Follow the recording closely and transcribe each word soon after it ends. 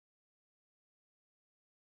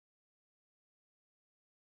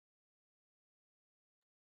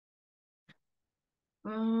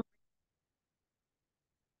What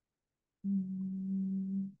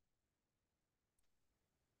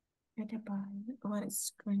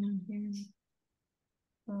is going on here?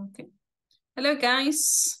 Okay. Hello,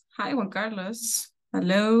 guys. Hi, Juan Carlos.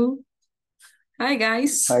 Hello. Hi,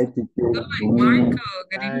 guys. Hi, teacher. Marco.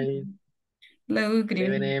 Good Hi. evening. Hello. Good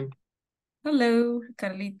evening. Hello,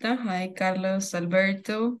 Carlita. Hi, Carlos.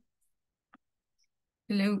 Alberto.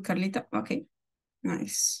 Hello, Carlita. Okay.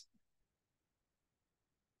 Nice.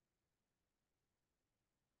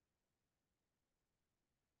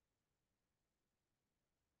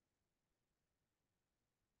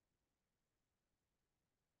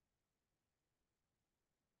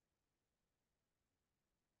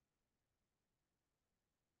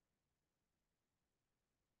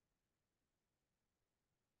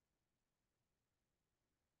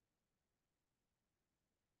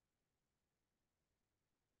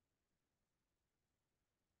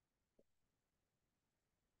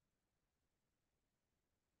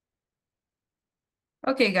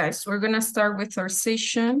 Okay, guys, we're gonna start with our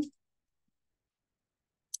session.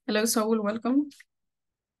 Hello, Saul, welcome.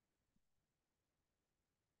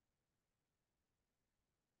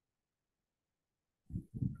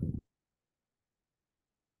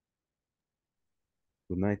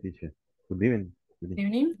 Good night, teacher. Good evening.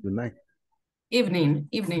 Evening. Good night. Evening.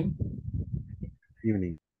 Evening.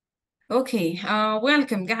 Okay,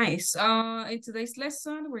 welcome, guys. In today's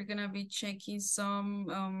lesson, we're gonna be checking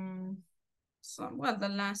well, the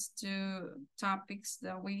last two topics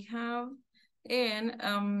that we have. And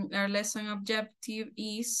our lesson objective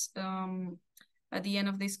is at the end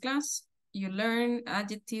of this class, you learn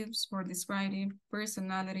adjectives for describing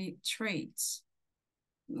personality traits.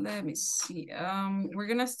 Let me see. We're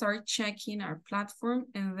gonna start checking our platform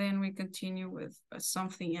and then we continue with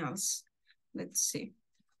something else. Let's see.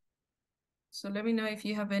 So let me know if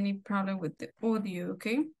you have any problem with the audio,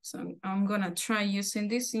 okay? So I'm gonna try using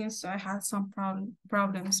this since I had some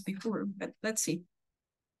problems before, but let's see.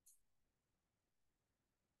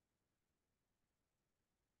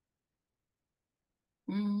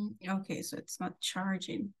 Okay, so it's not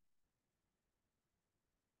charging.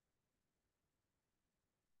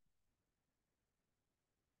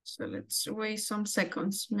 So let's wait some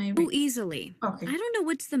seconds, maybe. So easily. Okay. I don't know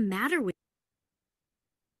what's the matter with.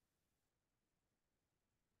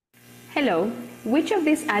 Hello, which of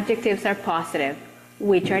these adjectives are positive?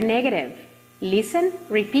 Which are negative? Listen,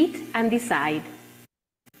 repeat, and decide.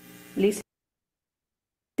 Listen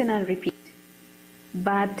and repeat.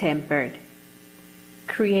 Bad-tempered,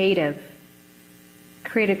 creative,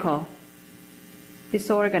 critical,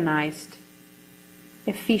 disorganized,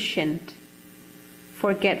 efficient,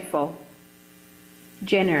 forgetful,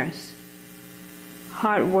 generous,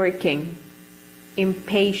 hardworking,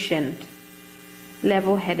 impatient,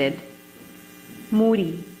 level-headed,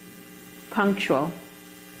 moody, punctual,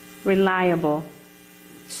 reliable,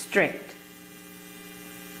 strict.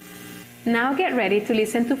 Now get ready to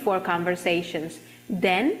listen to 4 conversations.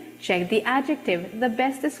 Then check the adjective that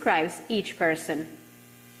best describes each person.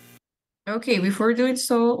 Okay, before doing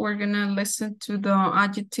so, we're gonna listen to the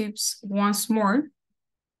adjectives once more.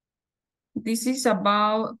 This is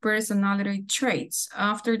about personality traits.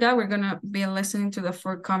 After that, we're gonna be listening to the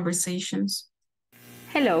 4 conversations.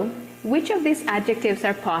 Hello, which of these adjectives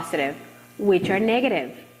are positive? Which are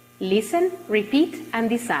negative? Listen, repeat, and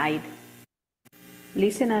decide.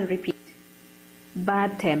 Listen and repeat.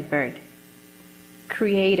 Bad-tempered,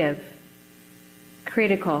 creative,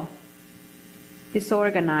 critical,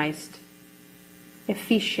 disorganized,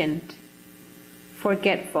 efficient,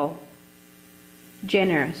 forgetful,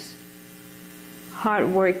 generous,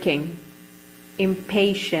 hardworking,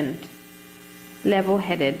 impatient,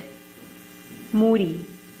 level-headed, moody,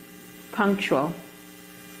 punctual,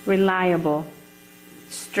 reliable,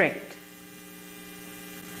 strict.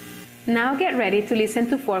 Now get ready to listen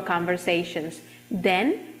to 4 conversations.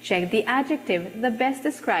 Then check the adjective that best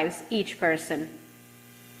describes each person.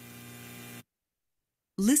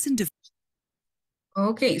 Listen to.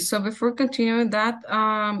 Okay, so before continuing that,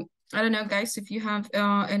 I don't know, guys, if you have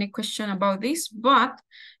any question about this, but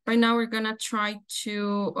right now we're gonna try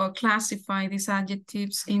to classify these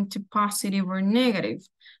adjectives into positive or negative.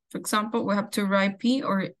 For example, we have to write P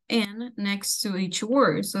or N next to each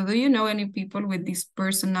word. So do you know any people with these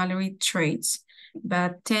personality traits?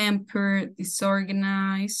 Bad-tempered,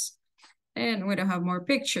 disorganized, and we don't have more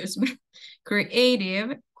pictures, but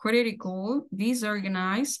creative, critical,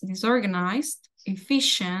 disorganized,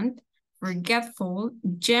 efficient, forgetful,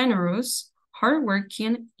 generous,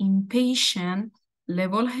 hardworking, impatient,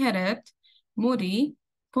 level-headed, moody,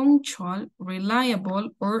 punctual, reliable,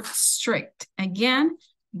 or strict. Again,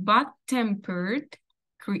 bad-tempered,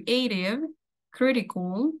 creative,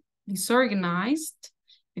 critical, disorganized,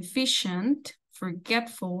 efficient,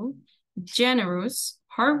 forgetful, generous,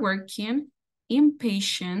 hardworking,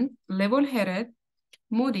 impatient, level-headed,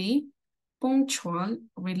 moody, punctual,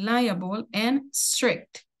 reliable, and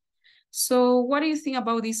strict. So what do you think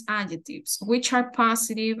about these adjectives? Which are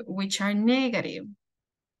positive, which are negative?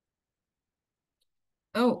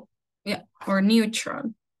 Oh, yeah, or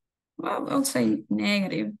neutral. Well, I'll say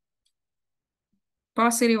negative.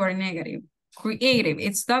 Positive or negative? Creative,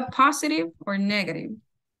 is that positive or negative?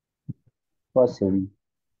 Positive.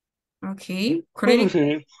 Okay.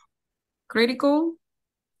 Positive. Critical?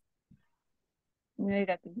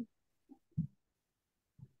 Negative.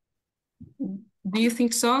 Do you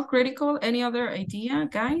think so? Critical? Any other idea,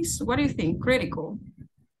 guys? What do you think? Critical?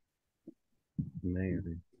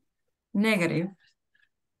 Negative. Negative.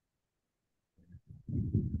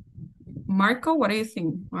 Marco, what do you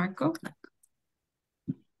think? Marco?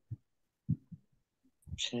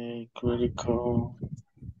 Okay, critical.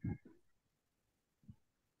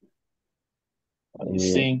 I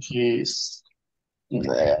think is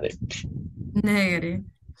negative. Negative.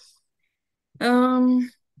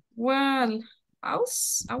 Well,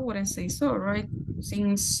 I wouldn't say so, right?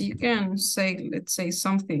 Since you can say, let's say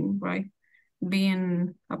something, right?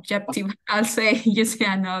 Being objective, I'll say you say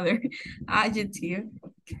another adjective.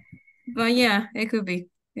 But yeah, it could be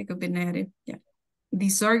negative. Yeah.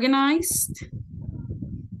 Disorganized.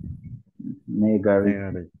 Negative.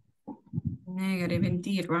 Negative. Negative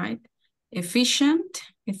indeed, right? Efficient.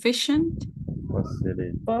 Efficient.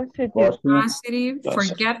 Positive. Positive. Positive.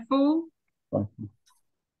 Forgetful. Positive.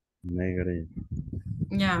 Negative.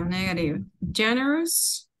 Yeah, negative.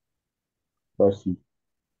 Generous. Positive.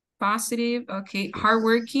 Positive. Okay.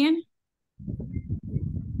 Hardworking.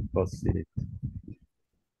 Positive.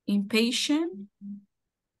 Impatient.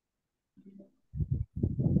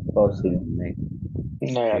 Positive.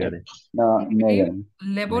 Negative. No, negative.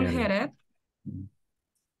 Level-headed.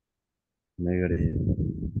 Negative.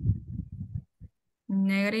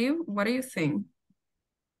 Negative. What do you think?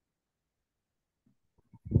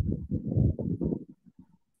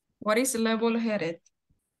 What is level-headed?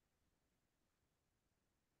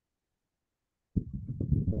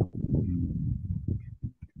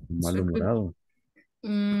 Malhumorado.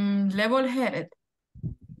 Level-headed.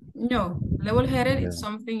 No, level-headed Yeah. is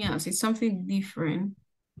something else. It's something different.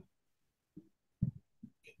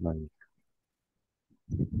 Like,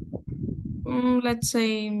 Let's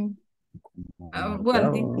say, well,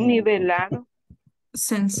 marcado. Nivelado. Es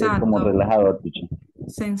sensato. como relajado, teacher.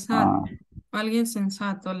 Sensato. Alguien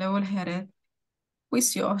sensato, level-headed.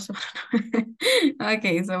 Juicioso.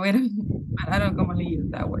 Okay, so I don't commonly use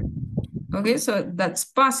that word. Okay, so that's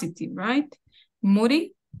positive, right?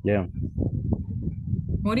 Moody? Yeah.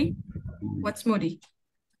 Moody? What's moody?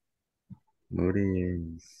 Moody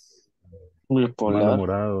is Bipolar.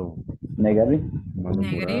 malhumorado. Negative.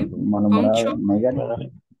 Negative. Malhumorado. Malhumorado. Punctual.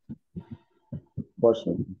 Negative.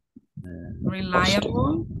 Positive.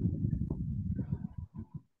 Reliable.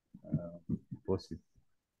 Positive.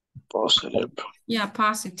 Positive. Yeah,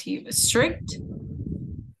 positive. Strict.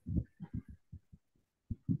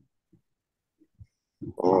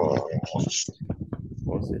 Oh,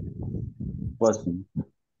 Positive. Positive.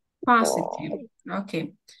 Positive.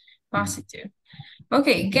 Okay, positive.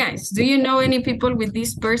 Okay, guys, do you know any people with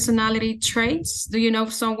these personality traits? Do you know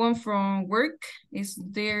someone from work? Is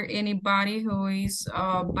there anybody who is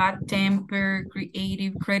bad temper,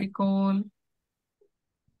 creative, critical?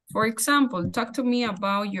 For example, talk to me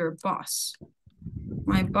about your boss.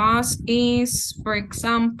 My boss is, for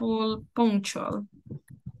example, punctual.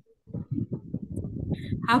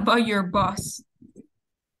 How about your boss?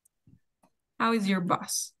 How is your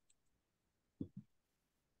boss?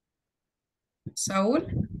 Saul?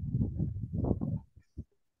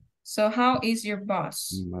 So how is your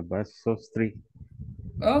boss? My boss is so strict.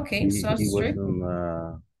 Okay, so He was strict.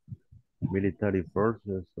 on military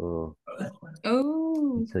forces, so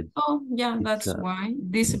Oh, it's a, yeah, it's that's a- why.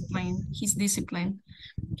 Discipline. He's disciplined.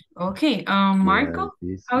 Okay, yeah, Marco,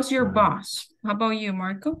 this how's your is, boss? How about you,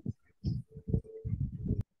 Marco?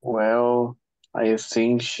 well, I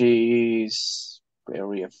think she's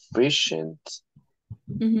very efficient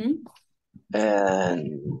Mm-hmm.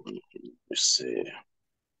 and let's see,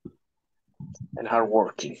 and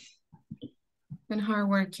hardworking. And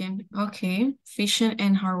hardworking. Okay, efficient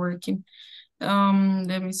and hardworking.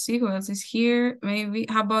 Let me see who else is here. Maybe,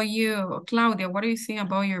 how about you, Claudia? What do you think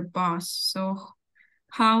about your boss? So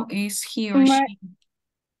how is he or she?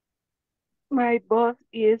 My boss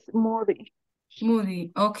is moody.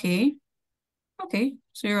 Moody. Okay. Okay,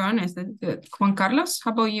 so you're honest. That's good. Juan Carlos,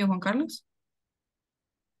 how about you, Juan Carlos?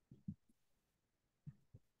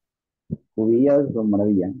 Judías o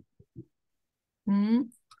maravilla.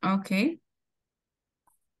 Okay.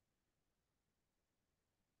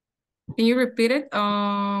 Can you repeat it?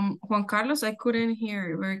 Juan Carlos, I couldn't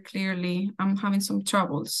hear very clearly. I'm having some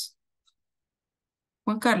troubles.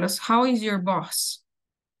 Juan Carlos, how is your boss?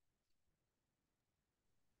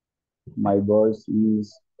 My boss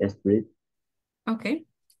is strict. Okay.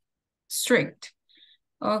 Strict.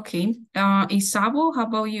 Okay. Isabo, how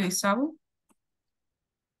about you, Isabo?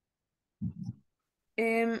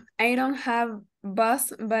 I don't have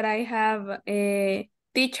boss, but I have a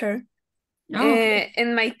teacher. Oh, okay.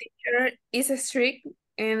 And my teacher is strict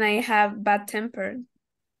and I have bad temper.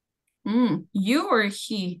 You or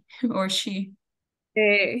he or she?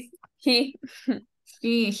 He.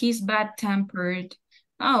 He's bad-tempered.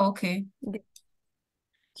 Oh, okay.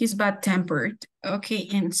 He's bad-tempered. Okay,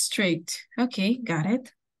 and strict. Okay, got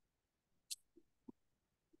it.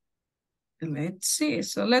 Let's see.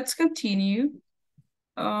 So let's continue.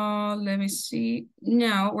 Let me see.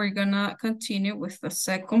 Now we're gonna continue with the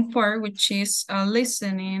second part, which is a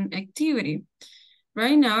listening activity.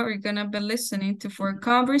 Right now, we're gonna be listening to 4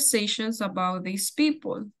 conversations about these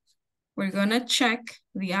people. We're gonna check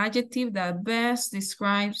the adjective that best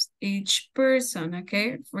describes each person,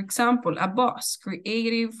 okay? For example, a boss,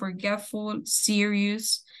 creative, forgetful,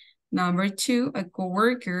 serious. Number 2, a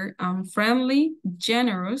coworker, unfriendly,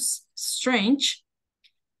 generous, strange.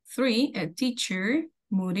 3, a teacher,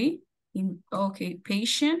 moody,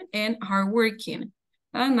 patient, and hardworking.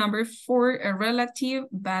 And number 4, a relative,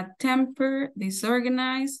 bad temper,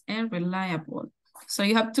 disorganized, and reliable. So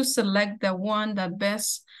you have to select the one that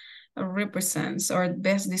best represents or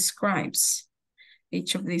best describes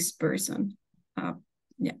each of these person.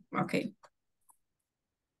 Yeah, okay.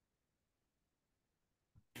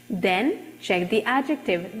 Then check the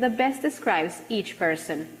adjective that best describes each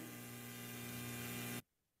person.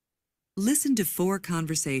 Listen to 4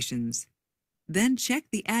 conversations. Then check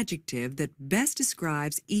the adjective that best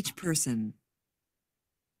describes each person.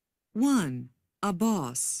 1. A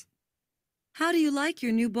boss. How do you like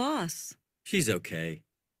your new boss? She's okay.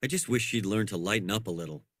 I just wish she'd learn to lighten up a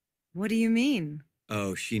little. What do you mean?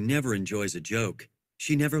 Oh, she never enjoys a joke.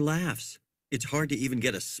 She never laughs. It's hard to even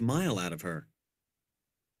get a smile out of her.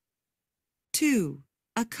 2.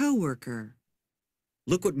 A coworker.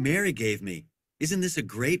 Look what Mary gave me. Isn't this a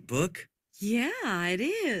great book? Yeah, it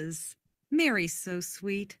is. Mary's so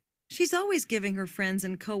sweet. She's always giving her friends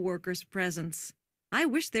and coworkers presents. I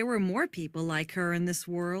wish there were more people like her in this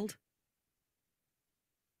world.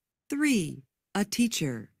 3. A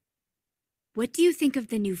teacher. What do you think of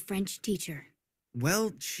the new French teacher?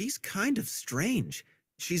 Well, she's kind of strange.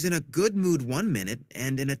 She's in a good mood one minute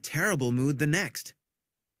and in a terrible mood the next.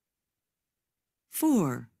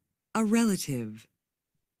 4. A relative.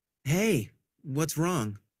 Hey, what's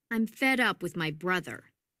wrong? I'm fed up with my brother.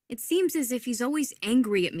 It seems as if he's always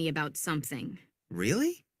angry at me about something.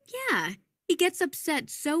 Really? Yeah, he gets upset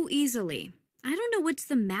so easily. I don't know what's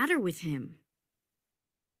the matter with him.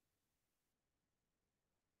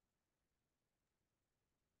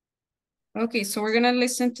 Okay, so we're gonna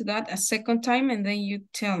listen to that a second time and then you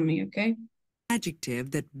tell me, okay?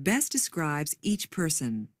 Adjective that best describes each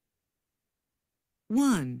person.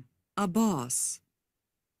 1. A boss.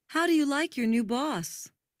 How do you like your new boss?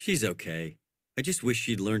 She's okay. I just wish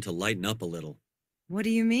she'd learn to lighten up a little. What do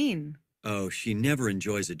you mean? Oh, she never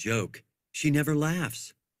enjoys a joke. She never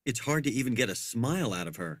laughs. It's hard to even get a smile out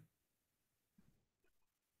of her.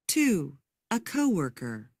 2. A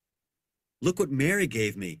coworker. Look what Mary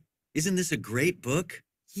gave me. Isn't this a great book?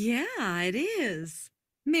 Yeah, it is.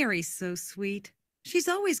 Mary's so sweet. She's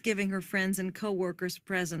always giving her friends and coworkers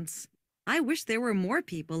presents. I wish there were more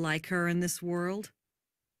people like her in this world.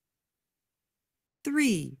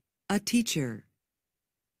 3. A teacher.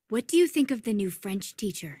 What do you think of the new French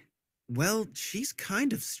teacher? Well, she's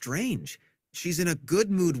kind of strange. She's in a good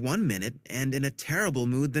mood one minute and in a terrible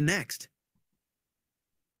mood the next.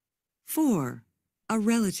 4. A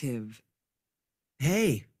relative.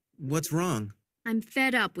 Hey, what's wrong? I'm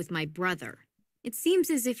fed up with my brother. It seems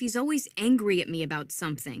as if he's always angry at me about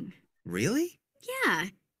something. Really? Yeah,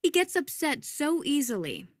 he gets upset so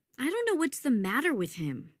easily. I don't know what's the matter with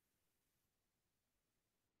him.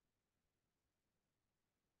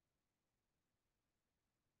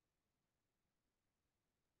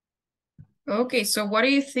 Okay, so what do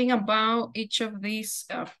you think about each of these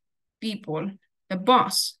people? The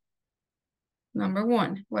boss. Number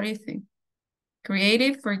 1, what do you think?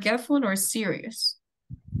 Creative, forgetful, or serious?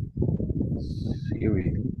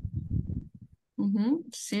 Serious.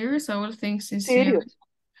 Serious, I would think sincere.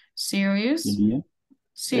 Serious? Yeah.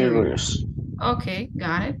 Serious. Serious. Okay,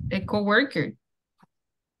 got it. A coworker.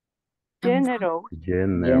 Generous.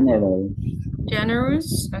 General.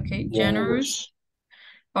 Generous. Okay, generous.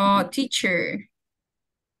 Teacher.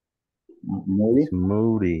 Moody.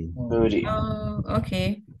 Moody. Moody. Oh,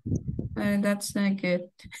 okay. That's not good.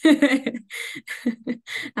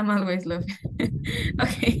 I'm always laughing.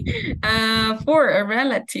 Okay. For a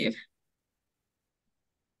relative.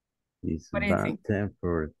 He's What do you think?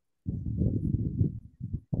 bad-tempered.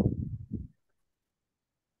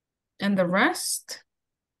 And the rest?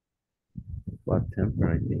 Bad-tempered,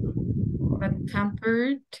 I think.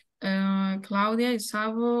 Bad-tempered. Claudia,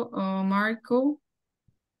 Isabo, Marco,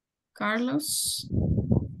 Carlos,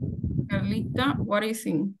 Carlita. What do you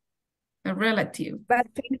think? A relative.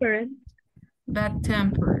 Bad-tempered.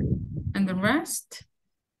 Bad-tempered. And the rest?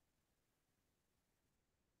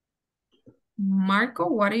 Marco,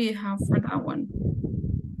 what do you have for that one?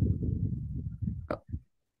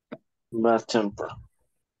 Bad temper.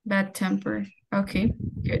 Bad temper. Okay,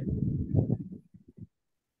 good.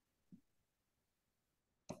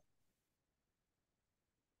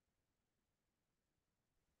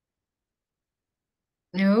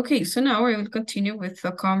 Okay, so now we will continue with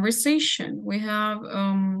the conversation. We have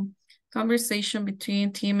conversation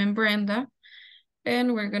between Tim and Brenda,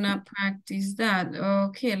 and we're gonna practice that.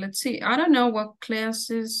 Okay, let's see. I don't know what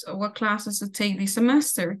classes to take this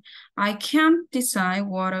semester. I can't decide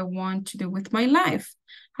what I want to do with my life.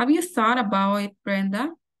 Have you thought about it,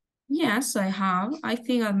 Brenda? Yes, I have. I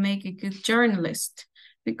think I'll make a good journalist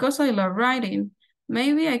because I love writing.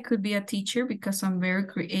 Maybe I could be a teacher because I'm very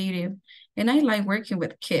creative and I like working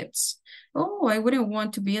with kids. Oh, I wouldn't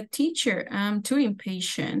want to be a teacher. I'm too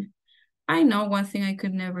impatient. I know one thing I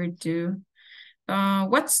could never do.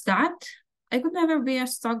 What's that? I could never be a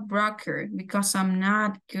stockbroker because I'm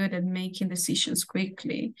not good at making decisions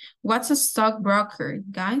quickly. What's a stockbroker,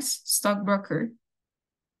 guys? Stockbroker.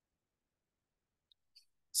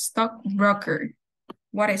 Stockbroker.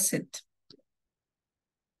 What is it?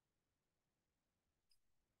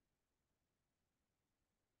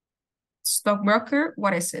 Stockbroker,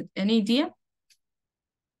 what is it? Any idea?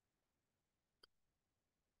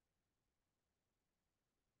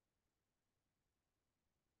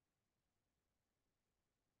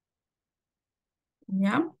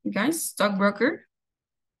 Yeah, guys, stockbroker.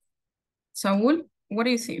 Saul, what do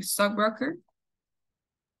you think? Stockbroker?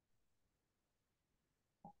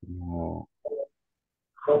 No.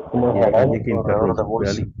 Yeah, I'm thinking Carlos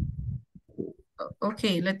Belli.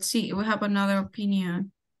 Okay, let's see. We have another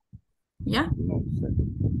opinion. Yeah? No sé.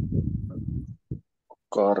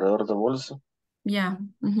 Corredor de bolsa. Yeah.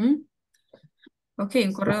 Okay,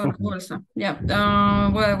 un corredor de bolsa. Yeah.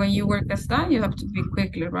 Well, when you work as that, you have to be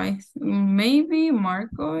quickly, right? Maybe,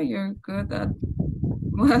 Marco, you're good at,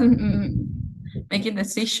 well, making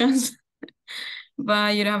decisions,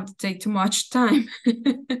 but you don't have to take too much time.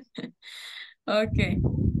 Okay.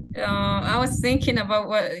 I was thinking about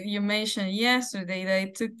what you mentioned yesterday, that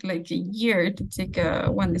it took like a year to take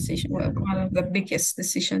one decision, well, one of the biggest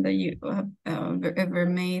decision that you have ever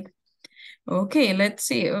made. Okay, let's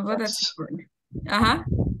see. Well, that's important.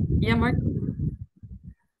 Yeah, Mark.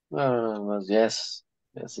 Yes.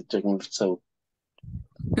 Yes, it took me so.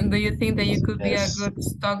 Do you think that you could be a Yes. good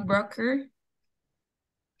stockbroker?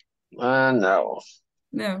 No.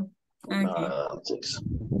 No. Okay. No, I don't think so.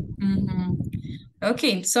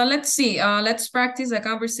 Okay, so let's see. Let's practice the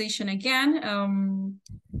conversation again. And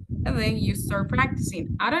then you start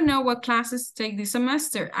practicing. I don't know what classes to take this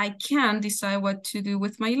semester. I can't decide what to do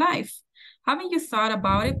with my life. Haven't you thought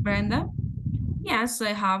about it, Brenda? Yes,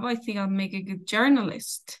 I have. I think I'll make a good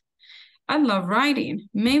journalist. I love writing.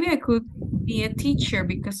 Maybe I could be a teacher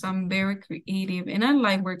because I'm very creative and I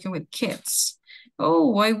like working with kids.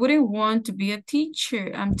 Oh, I wouldn't want to be a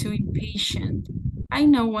teacher. I'm too impatient. I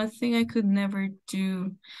know one thing I could never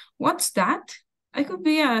do. What's that? I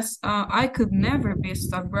could never be a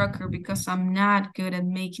stockbroker because I'm not good at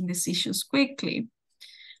making decisions quickly.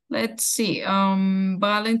 Let's see.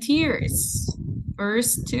 Volunteers.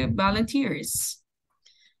 First two volunteers.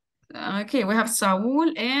 Okay, we have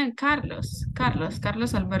Saul and Carlos.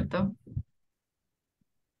 Carlos Alberto.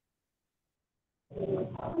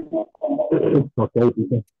 Okay,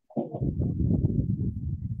 teacher.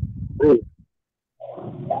 Wait.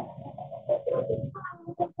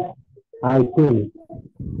 I think.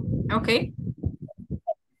 Okay.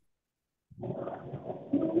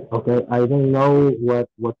 Okay, I don't know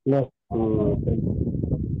what's next to think.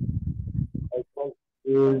 I think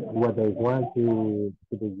is what I want to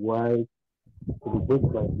the wife to be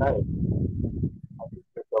with my life.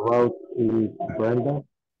 About is Brenda.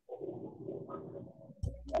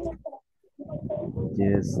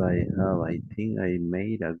 Yes, I have. I think I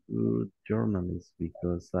made a good journalist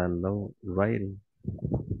because I love writing.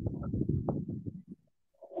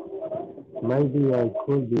 Maybe I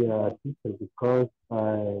could be a teacher because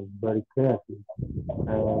I'm very creative and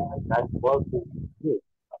I like working with kids.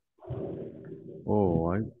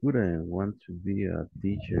 Oh, I wouldn't want to be a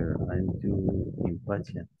teacher. I'm too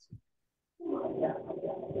impatient.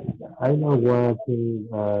 I know one thing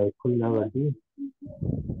I could never do.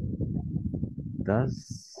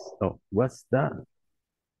 What's that?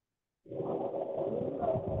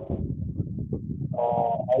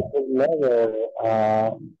 I could never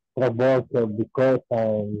provoke because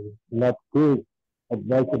I'm not good at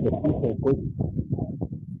making decisions quickly.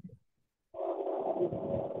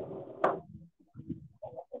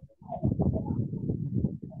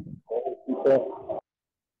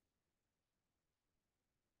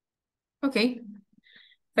 Okay,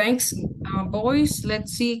 thanks, boys.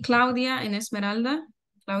 Let's see Claudia and Esmeralda.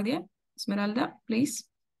 Claudia, Esmeralda, please.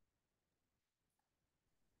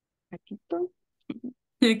 Aquí estoy.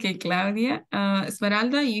 Okay, Claudia.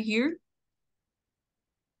 Esmeralda, you here?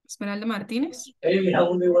 Esmeralda Martinez?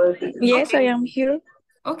 Yes, I am here.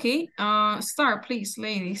 Okay, start, please,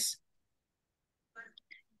 ladies.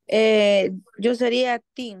 Yo sería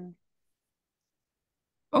team.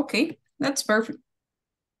 Okay, that's perfect.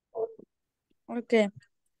 Okay.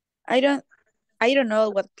 I don't know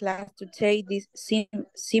what class to take this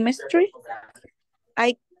semester.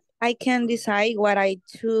 I I can decide what I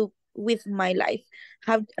do with my life.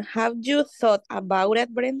 Have you thought about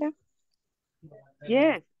it, Brenda?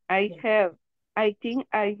 Yes, I have. I think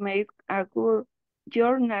I make a good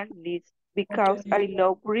journalist because I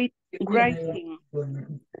love writing.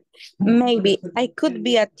 Maybe I could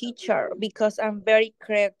be a teacher because I'm very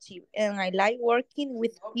creative and I like working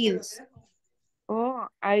with kids. Oh,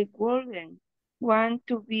 I wouldn't want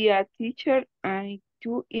to be a teacher. I'm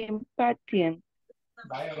too impatient.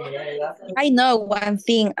 I know one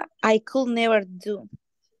thing I could never do.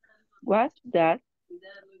 What's that?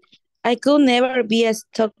 I could never be a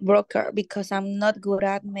stockbroker because I'm not good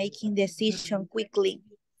at making decisions quickly.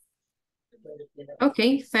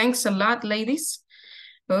 Okay, thanks a lot, ladies.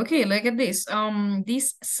 Okay, look at this.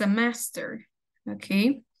 This semester,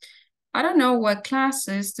 okay. I don't know what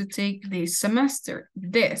classes to take this semester.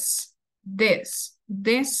 This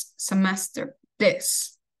semester,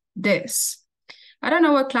 this. I don't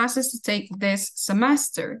know what classes to take this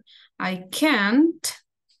semester. I can't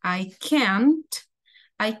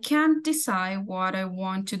decide what I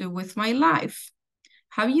want to do with my life.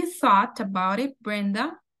 Have you thought about it,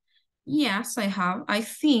 Brenda? Yes, I have. I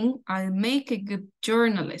think I'll make a good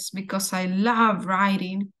journalist because I love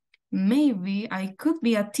writing. Maybe I could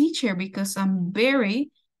be a teacher because I'm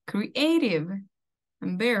very creative.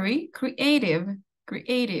 I'm very creative.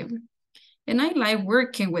 And I like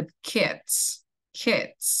working with kids.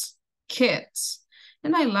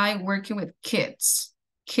 And I like working with kids.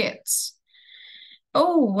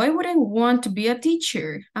 Oh, I wouldn't want to be a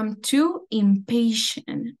teacher. I'm too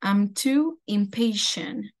impatient.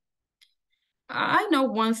 I know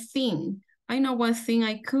one thing.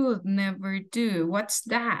 I could never do. What's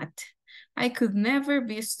that? I could never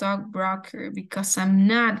be a stockbroker because I'm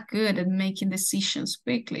not good at making decisions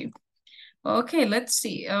quickly. Okay, let's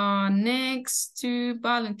see. Next two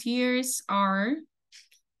volunteers are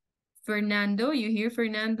Fernando. You hear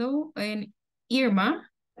Fernando? And Irma.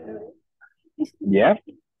 Yeah.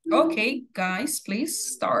 Okay, guys, please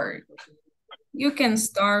start. You can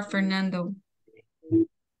start, Fernando.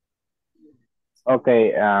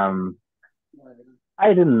 Okay.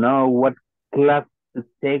 I don't know what class to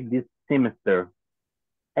take this semester.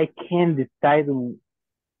 I can't decide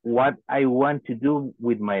what I want to do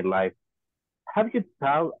with my life. Have you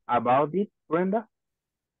thought about it, Brenda?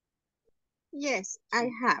 Yes, I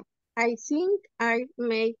have. I think I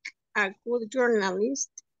make a good journalist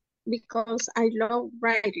because I love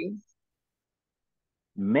writing.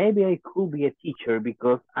 Maybe I could be a teacher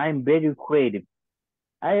because I'm very creative.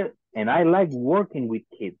 I like working with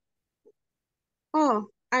kids. Oh,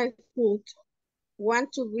 I could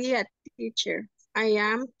want to be a teacher. I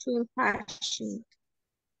am too impatient.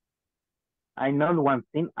 I know one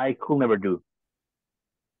thing I could never do.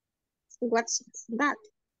 What's that?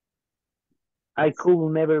 I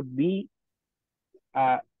could never be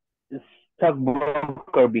a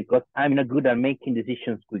stockbroker because I'm not good at making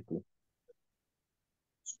decisions quickly.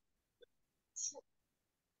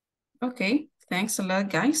 Okay, thanks a lot,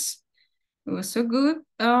 guys. It was so good.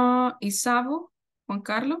 Isabo, Juan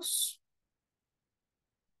Carlos.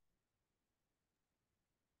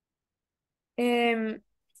 Um,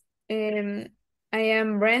 I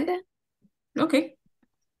am Brenda. Okay.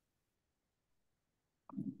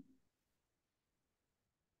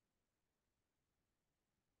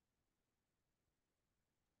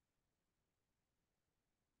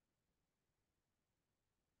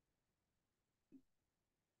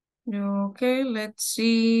 Okay, let's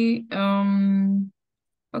see.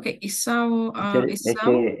 Okay, Isao, Teacher, es Isao.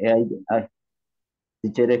 que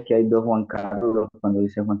teacher, es que hay dos Juan Carlos. Cuando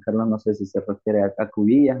dice Juan Carlos, no sé si se refiere a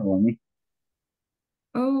Cubillas o a mí.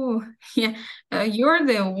 Oh, yeah, you're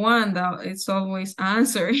the one that is always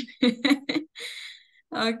answering.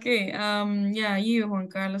 Okay, yeah, you, Juan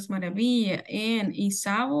Carlos Maravilla. And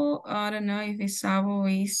Isabo, I don't know if Isabo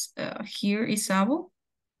is here. Isabo?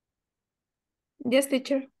 Yes,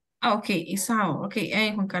 teacher. Okay, Isao. Okay,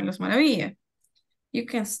 and Juan Carlos Maravilla. You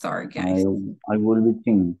can start, guys. I will be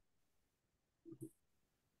thinking.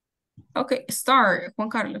 Okay, start, Juan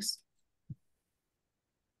Carlos.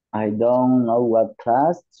 I don't know what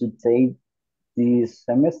class to take this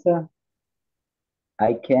semester.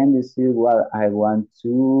 I can't decide what I want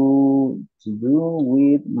to do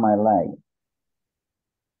with my life.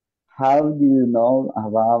 How do you know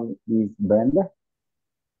about this, Brenda?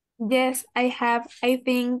 Yes, I have. I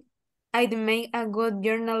think I'd make a good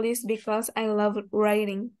journalist because I love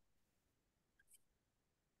writing.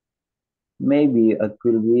 Maybe I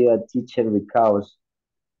could be a teacher because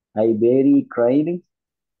I very creative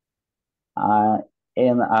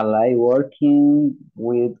and I like working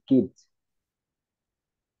with kids.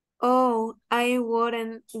 Oh, I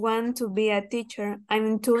wouldn't want to be a teacher.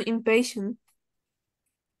 I'm too impatient.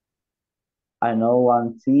 I know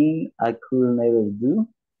one thing I could never do.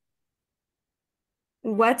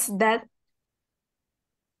 What's that?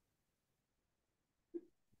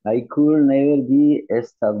 I could never be a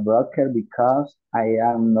stockbroker because I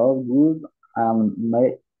am not good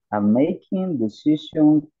at making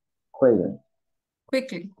decisions quickly.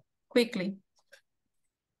 Quickly.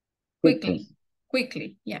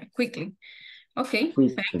 Yeah, quickly. Okay,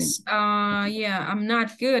 thanks. Yeah, I'm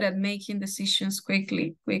not good at making decisions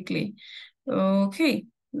quickly. Okay,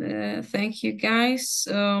 thank you guys.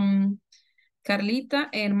 Carlita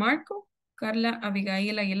and Marco. Carla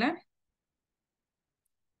Abigail Aguilar.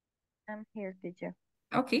 I'm here, teacher.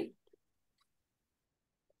 Okay.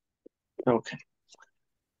 Okay.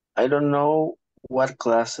 I don't know what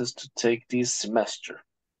classes to take this semester.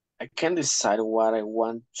 I can't decide what I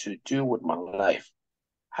want to do with my life.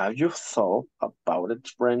 Have you thought about it,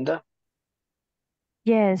 Brenda?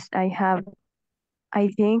 Yes, I have. I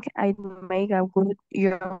think I'd make a good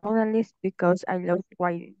journalist because I love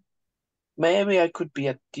writing. Maybe I could be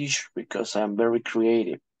a teacher because I'm very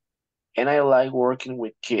creative and I like working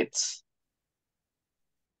with kids.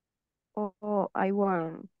 Oh, I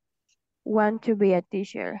want to be a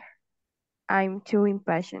teacher. I'm too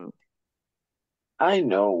impatient. I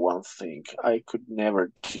know one thing I could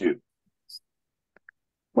never do.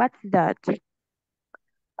 What's that?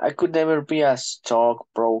 I could never be a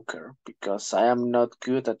stockbroker because I am not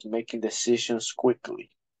good at making decisions quickly.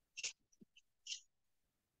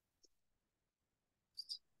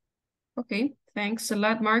 Okay, thanks a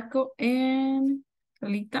lot, Marco and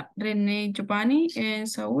Carlita, Rene, Giovanni, and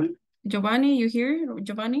Saul. Giovanni, you here?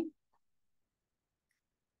 Giovanni?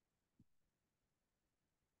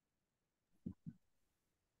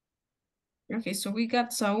 Okay, so we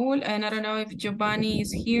got Saul, and I don't know if Giovanni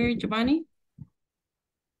is here. Giovanni?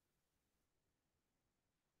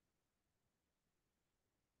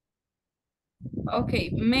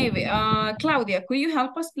 Okay, maybe. Claudia, could you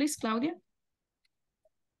help us, please, Claudia?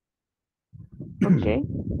 Okay.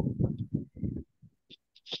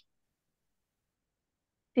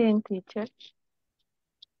 Team teacher.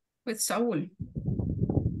 With Saul.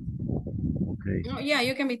 Okay. Oh, yeah,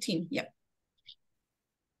 you can be team. Yeah.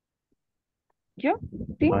 Yo?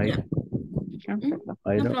 Team? I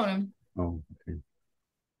No don't, problem. oh, okay.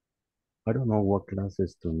 I don't know what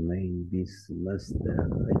classes to make this semester.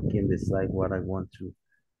 I can't decide what I want to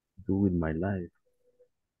do with my life.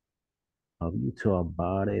 Have you thought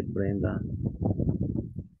about it, Brenda?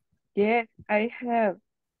 Yes, I have.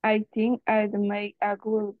 I think I'd make a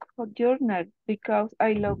good journal because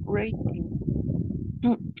I love writing.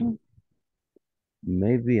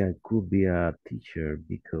 Maybe I could be a teacher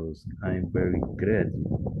because I'm very creative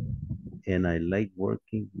and I like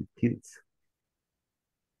working with kids.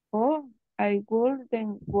 Oh, I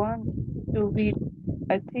wouldn't want to be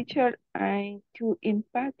a teacher. I'm too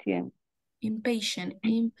impatient. Impatient.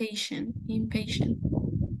 Impatient.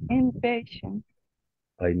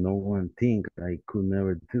 I know one thing I could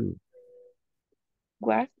never do.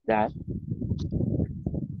 What's that?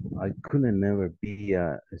 I couldn't never be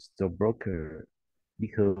a stockbroker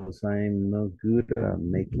because I'm not good at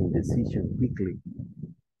making decisions quickly.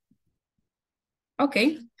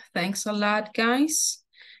 Okay, thanks a lot, guys.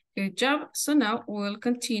 Good job. So now we'll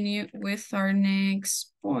continue with our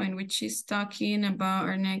next point, which is talking about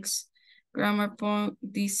our next grammar point.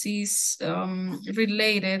 This is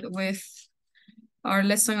related with our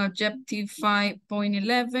lesson objective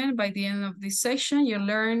 5.11. By the end of this session, you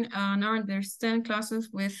learn and understand classes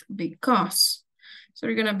with because. So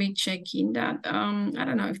we're gonna be checking that. I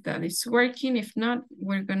don't know if that is working. If not,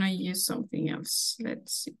 we're gonna use something else.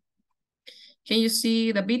 Let's see. Can you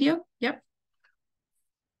see the video? Yep.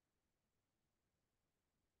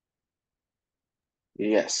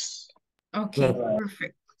 Yes. Okay,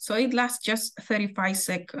 perfect. So it lasts just 35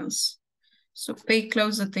 seconds. So pay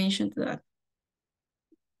close attention to that.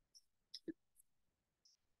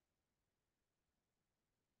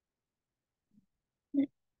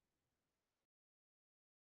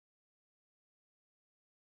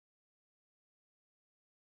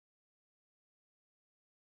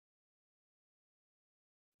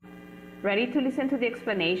 Ready to listen to the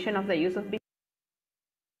explanation of the use of because?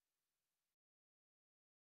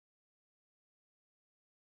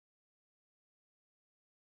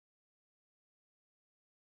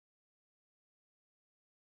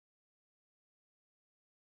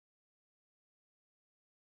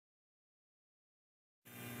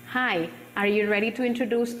 Hi, are you ready to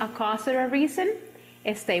introduce a cause or a reason?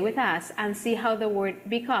 Stay with us and see how the word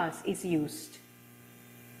because is used.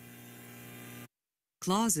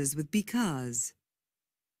 Clauses with because.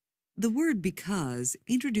 The word because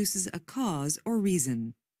introduces a cause or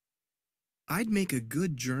reason. I'd make a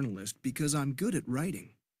good journalist because I'm good at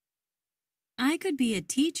writing. I could be a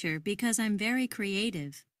teacher because I'm very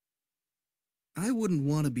creative. I wouldn't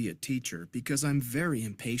want to be a teacher because I'm very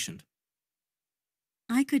impatient.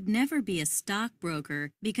 I could never be a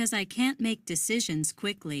stockbroker because I can't make decisions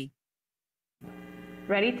quickly.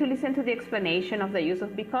 Ready to listen to the explanation of the use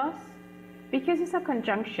of because? Because is a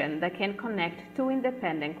conjunction that can connect two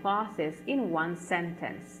independent clauses in one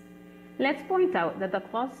sentence. Let's point out that the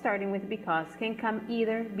clause starting with because can come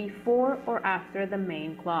either before or after the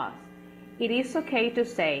main clause. It is okay to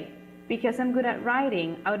say, because I'm good at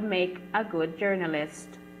writing, I would make a good journalist,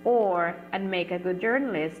 or I'd make a good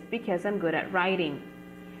journalist because I'm good at writing.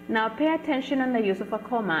 Now pay attention on the use of a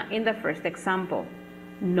comma in the first example.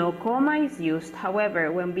 No comma is used,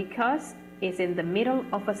 however, when because is in the middle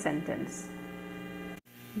of a sentence.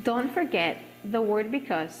 Don't forget, the word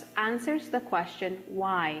because answers the question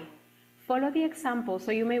why. Follow the example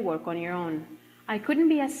so you may work on your own. I couldn't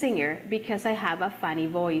be a singer because I have a funny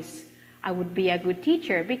voice. I would be a good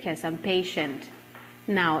teacher because I'm patient.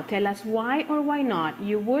 Now tell us why or why not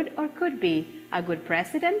you would or could be a good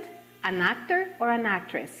president, an actor, or an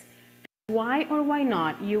actress. Why or why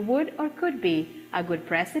not you would or could be a good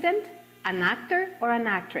president, an actor, or an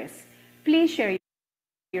actress. Please share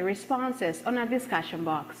your responses on our discussion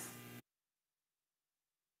box.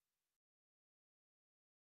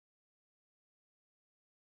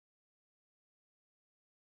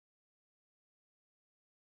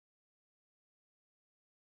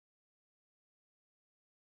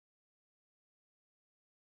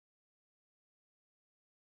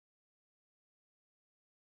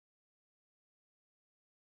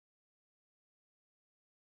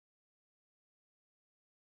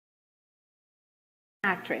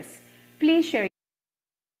 Actress. Please share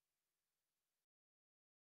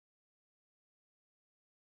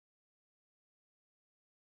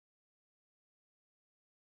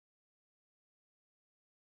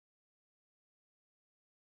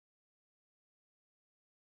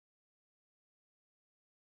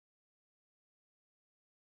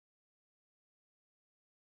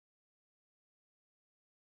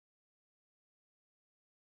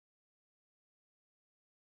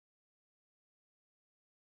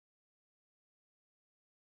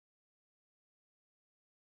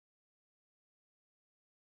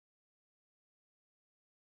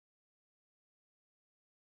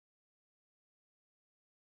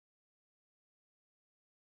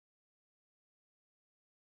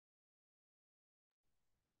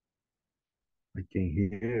I can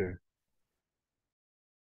hear.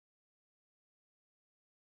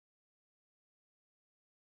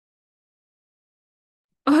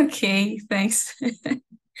 Okay, thanks.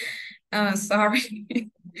 Oh, sorry.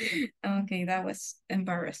 Okay, that was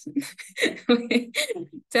embarrassing. Okay.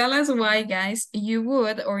 Tell us why, guys, you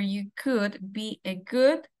would or you could be a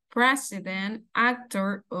good president,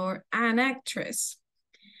 actor, or an actress.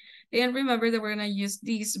 And remember that we're going to use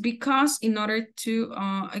this because in order to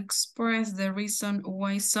express the reason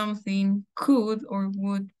why something could or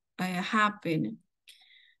would happen.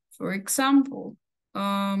 For example,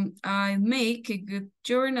 I make a good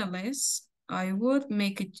journalist I would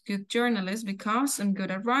make a good journalist because I'm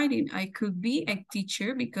good at writing. I could be a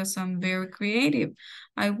teacher because I'm very creative.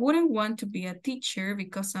 I wouldn't want to be a teacher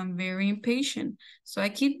because I'm very impatient. So I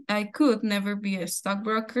could never be a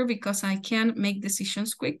stockbroker because I can't make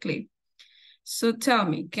decisions quickly. So tell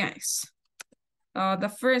me, guys,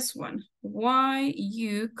 the first one, why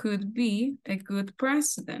you could be a good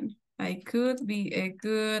president. I could be a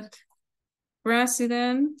good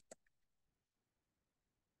president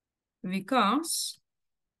because,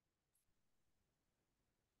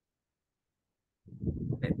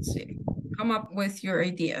 let's see, come up with your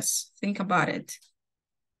ideas. Think about it.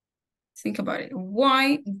 Think about it.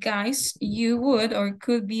 Why, guys, you would or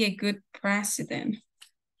could be a good president?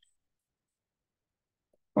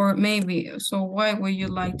 Or maybe, so why would you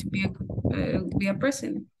like to be a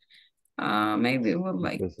president? Maybe we would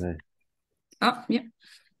like. Oh, yeah.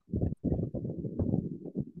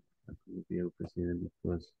 I could be a president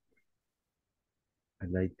because I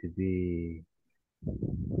like to be.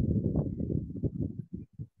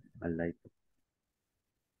 I like.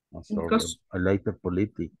 I'm sorry. Because, I like the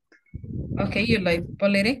politics. okay, you like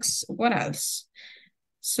politics. What else?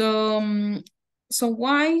 So, so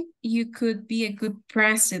why you could be a good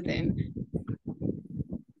president?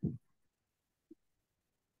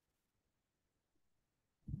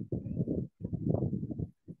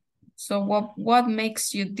 So what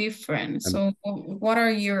makes you different? So what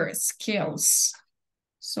are your skills?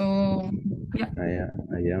 So yeah.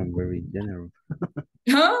 I am very generous.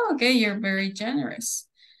 Oh, okay, you're very generous.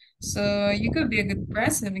 So you could be a good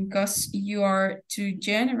president because you are too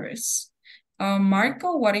generous.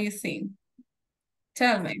 Marco, what do you think?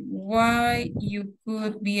 Tell me why you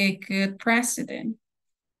could be a good president.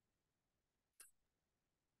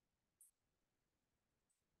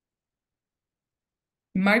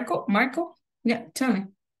 Marco? Yeah, tell me.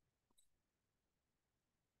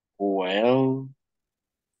 Well,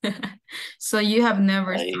 so you have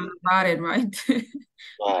never thought about it, right?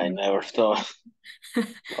 I never thought.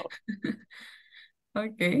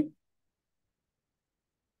 Okay.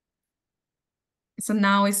 So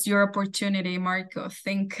now it's your opportunity, Marco.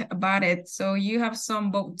 Think about it. So you have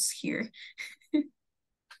some votes here.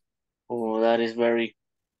 Oh, that is very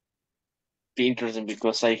interesting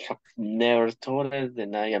because I have never thought it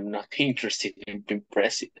and I am not interested in being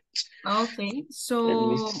president. Okay,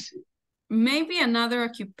 so maybe another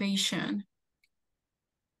occupation.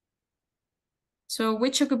 So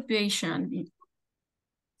which occupation?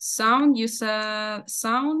 Sound, you said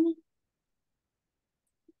sound?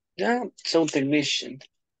 Yeah, sound technician.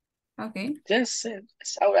 Okay. Yes,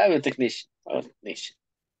 I'm a technician.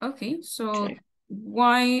 Okay, so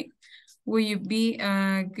why will you be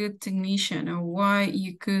a good technician or why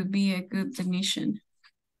you could be a good technician?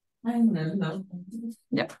 I don't know.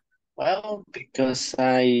 Yeah. Well, because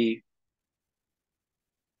I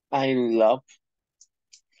love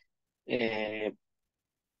okay,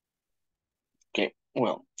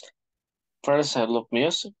 well, first I love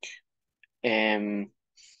music and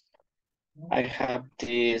I have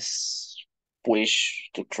this wish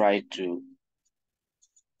to try to,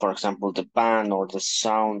 for example, the band or the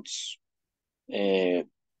sounds that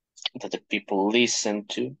the people listen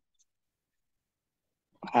to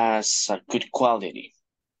has a good quality.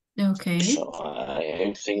 Okay. So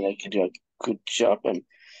I think I can do a good job and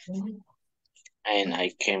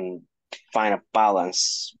I can find a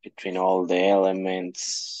balance between all the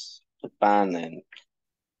elements, the band, and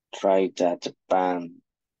try that the band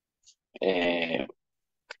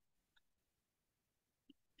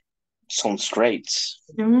sounds great.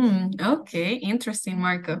 Okay, interesting,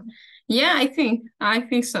 Marco. Yeah, I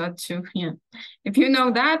think so too. Yeah, if you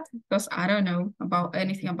know that, because I don't know about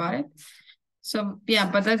anything about it. So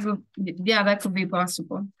yeah, but that could be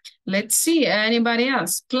possible. Let's see, anybody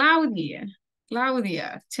else? Claudia,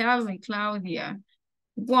 tell me, Claudia,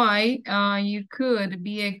 why you could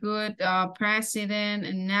be a good president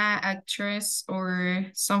and not actress or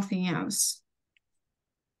something else?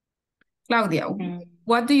 Claudia,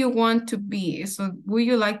 what do you want to be? So would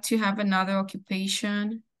you like to have another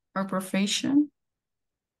occupation or profession?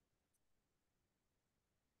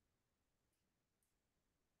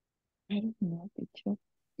 I don't know, teacher.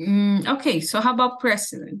 Okay, so how about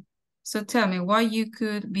president? So tell me why you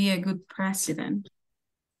could be a good president.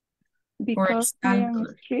 Because I am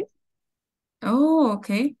strict. Oh,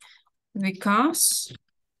 okay. Because?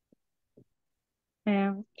 I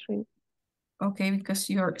am strict. Okay, because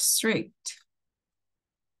you're strict.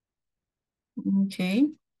 Okay.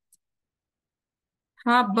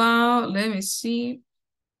 How about, let me see.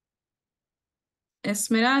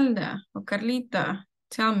 Esmeralda or Carlita,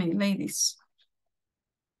 tell me, ladies.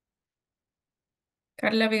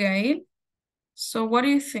 Carla Abigail? So what do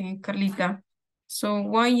you think, Carlita? So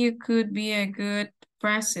why you could be a good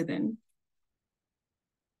president?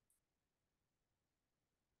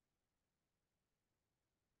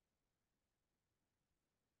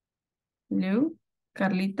 No,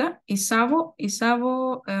 Carlita, Isabo,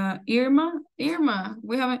 Irma,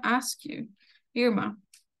 we haven't asked you. Irma.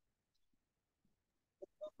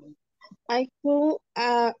 I could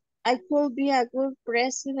I could be a good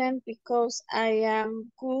president because I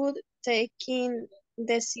am good taking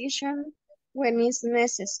decision when it's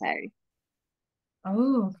necessary.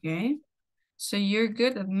 Oh, okay. So you're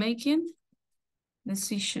good at making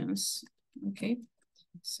decisions. Okay.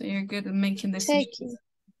 So you're good at making decisions.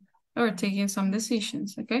 Or taking some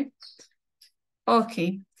decisions, okay?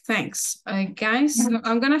 Okay, thanks. Guys, so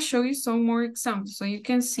I'm gonna show you some more examples so you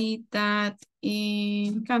can see that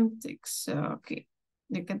in context. Okay,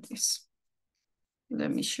 look at this.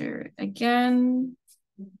 Let me share it again.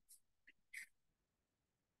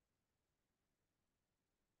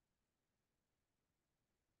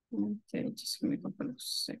 Okay, just give me a couple of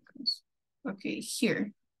seconds. Okay,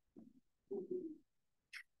 here.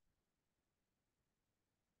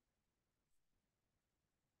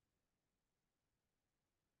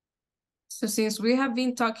 So since we have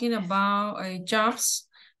been talking about jobs,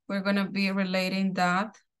 we're gonna be relating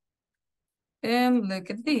that. And look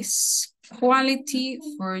at this. Quality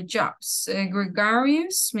for jobs.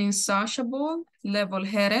 Gregarious means sociable,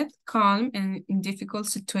 level-headed, calm, and in difficult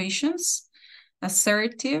situations.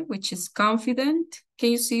 Assertive, which is confident.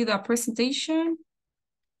 Can you see the presentation?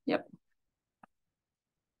 Yep.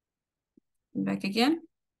 Back again.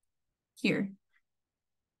 Here.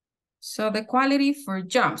 So the quality for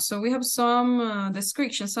jobs. So we have some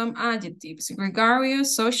descriptions, some adjectives.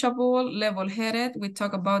 Gregarious, sociable, level-headed. We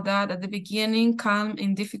talk about that at the beginning. Calm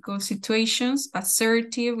in difficult situations.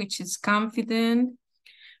 Assertive, which is confident.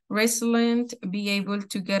 Resilient, be able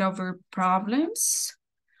to get over problems.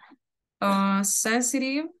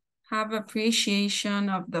 Sensitive, have appreciation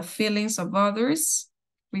of the feelings of others.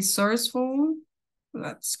 Resourceful,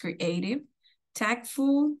 that's creative.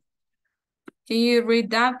 Tactful. Can you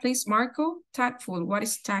read that, please, Marco? Tactful, what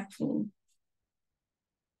is tactful?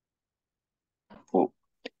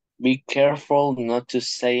 Be careful not to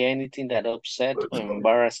say anything that upset or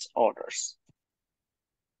embarrass others.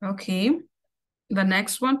 Okay. The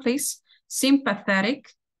next one, please. Sympathetic.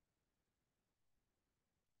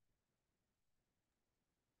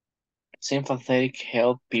 Sympathetic,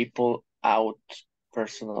 help people out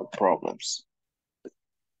personal problems.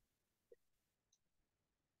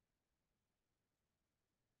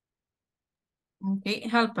 Okay,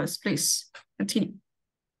 help us, please. Continue.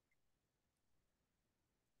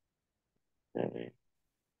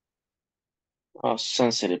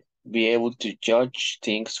 Sensitive, be able to judge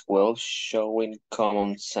things well, showing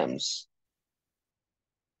common sense.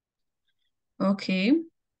 Okay.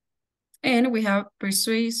 And we have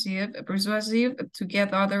persuasive to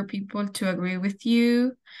get other people to agree with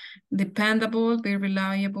you. Dependable, be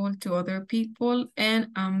reliable to other people. And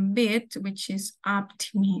ambit, which is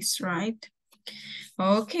optimist, right?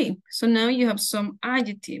 Okay, so now you have some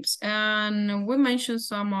adjectives. And we mentioned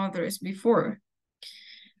some others before.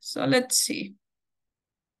 So let's see.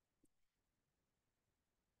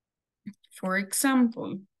 For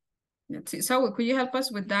example, let's see. So could you help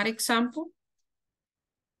us with that example?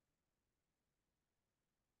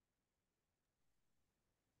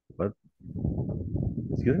 What?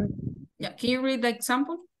 Excuse me? Yeah, can you read the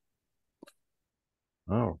example?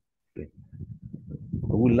 Oh, okay.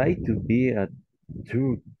 I would like to be a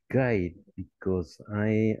tour guide because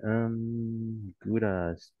I am good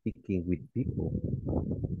at speaking with people.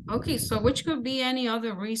 Okay, so which could be any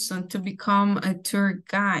other reason to become a tour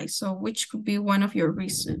guide? So which could be one of your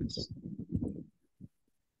reasons?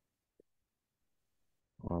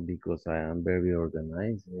 Because I am very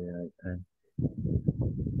organized.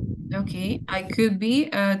 Okay, I could be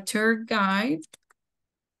a tour guide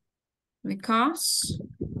because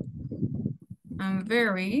I'm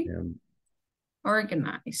very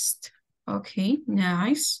organized. Okay,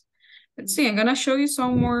 nice. Let's see, I'm gonna show you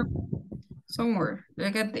some more.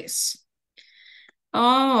 Look at this.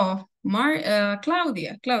 Oh,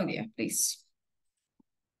 Claudia, please.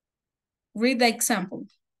 Read the example.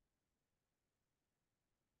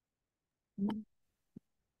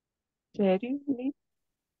 Seriously?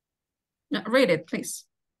 No, read it, please.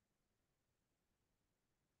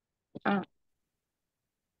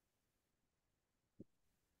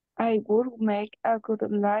 I would make a good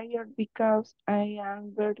liar because I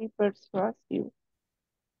am very persuasive.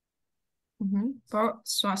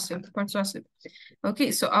 Persuasive, persuasive.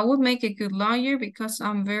 Okay, so I would make a good lawyer because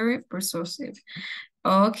I'm very persuasive.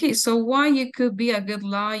 Okay, so why you could be a good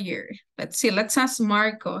lawyer? Let's see, let's ask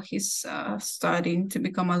Marco. He's studying to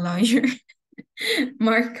become a lawyer.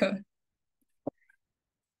 Marco.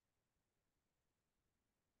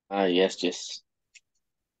 Yes.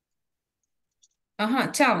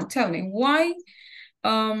 Tell me, why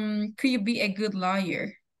could you be a good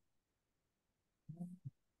lawyer?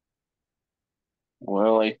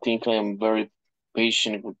 Well, I think I am very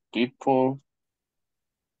patient with people.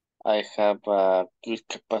 I have a good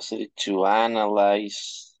capacity to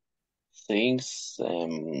analyze things,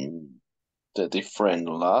 the different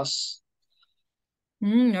laws.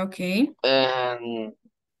 Okay. And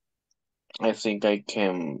I think I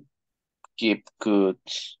can give good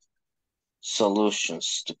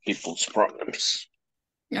solutions to people's problems.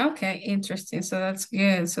 Okay, interesting. So that's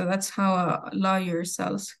good. So that's how a lawyer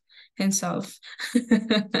sells himself.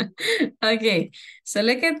 Okay, so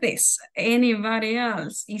look at this. Anybody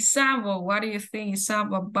else? Isabo, what do you think,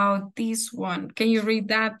 Isabo, about this one? Can you read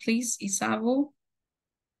that, please, Isabo?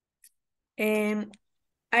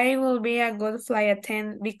 I will be a good flight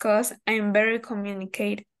attendant because I'm very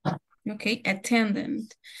communicative. Okay,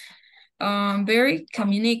 attendant. Very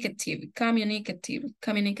communicative.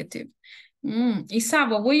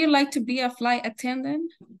 Isabo, would you like to be a flight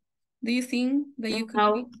attendant? Do you think that you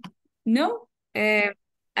could be? No? I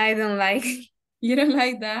don't like. You don't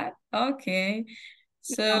like that? Okay.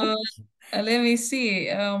 So let me see.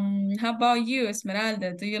 How about you,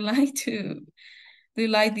 Esmeralda? Do you like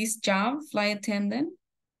this job, flight attendant?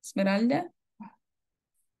 Esmeralda?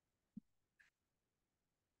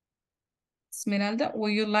 Esmeralda,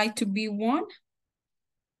 would you like to be one?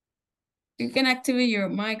 You can activate your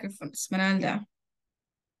microphone, Esmeralda.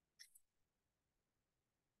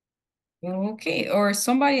 Okay, or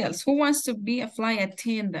somebody else. Who wants to be a flight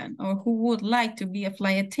attendant or who would like to be a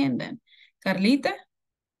flight attendant? Carlita?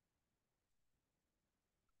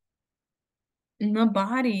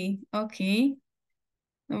 Nobody. Okay.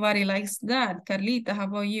 Nobody likes that. Carlita, how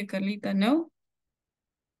about you, Carlita? No?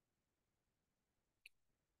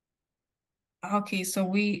 Okay, so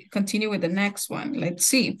we continue with the next one. Let's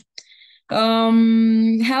see.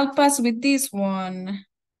 Help us with this one.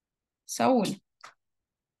 Saul.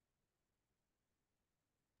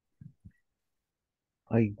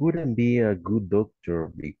 I wouldn't be a good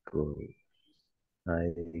doctor because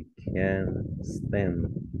I can't stand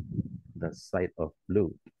the sight of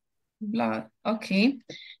blood. Blood. Okay.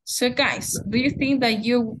 So guys, do you think that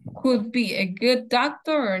you could be a good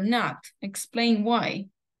doctor or not? Explain why.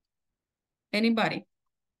 Anybody?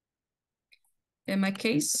 In my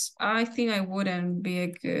case, I think I wouldn't be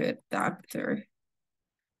a good doctor.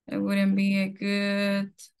 I wouldn't be a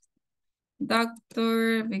good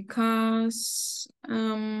doctor because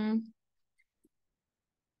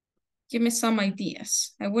give me some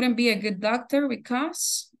ideas. I wouldn't be a good doctor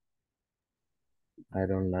because I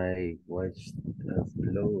don't like watch the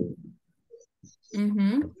blood.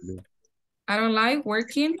 I don't like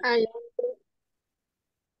working. I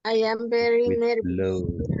am very with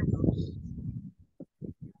nervous.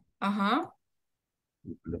 Uh-huh.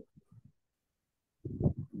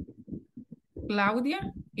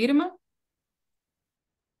 Claudia, Irma.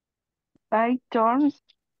 I don't,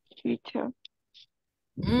 teacher.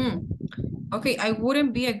 Okay, I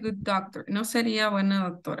wouldn't be a good doctor. No sería buena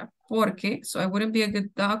doctora. Porque, so I wouldn't be a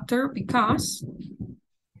good doctor because,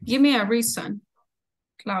 give me a reason,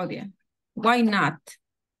 Claudia. Why not?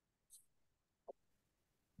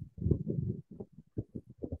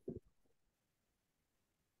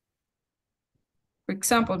 For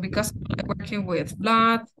example, because I'm working with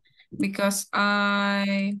blood, because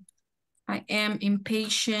I am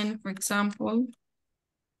impatient, for example.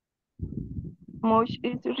 Much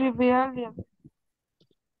is rebellion.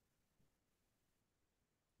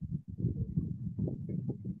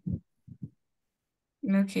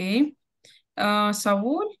 Okay.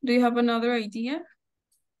 Saul, do you have another idea?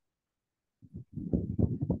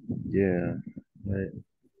 Yeah,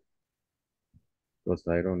 because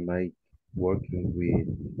I don't like working with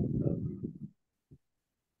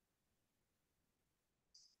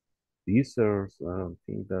scissors. I don't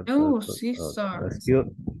think that Scissors. the skill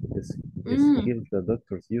the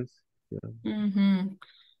doctors use. Yeah.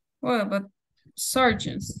 Well, but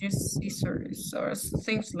surgeons use scissors or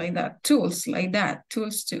things like that, tools like that,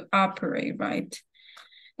 tools to operate, right?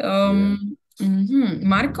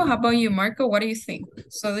 Marco, how about you, Marco? What do you think?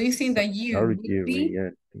 So do you think that you would be?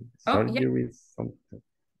 Surgery is something.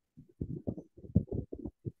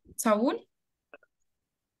 Saul?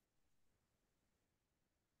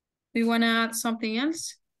 Do you want to add something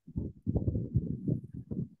else?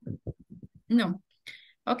 No.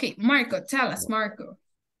 Okay, Marco, tell us, Marco.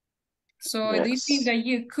 So do you think Yes. that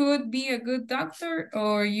you could be a good doctor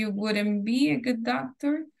or you wouldn't be a good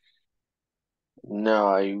doctor? No,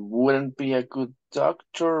 I wouldn't be a good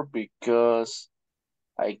doctor because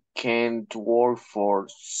I can't work for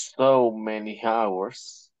so many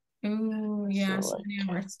hours. Oh, yeah, So so I many can't.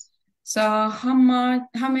 hours. So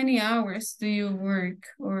how many hours do you work,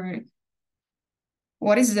 or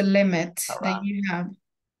what is the limit that Around, you have?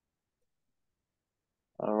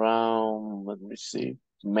 let me see,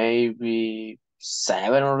 maybe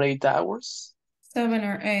 7 or 8 hours. 7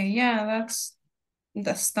 or 8. Yeah, that's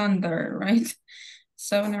the standard, right?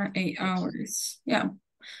 7 or 8 Yes. hours. Yeah,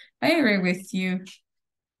 I agree with you.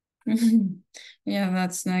 Yeah,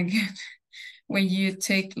 that's not good. When you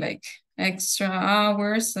take like extra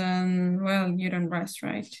hours and well, you don't rest,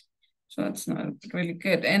 right? So that's not really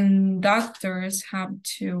good. And doctors have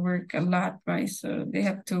to work a lot, right? So they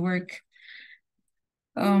have to work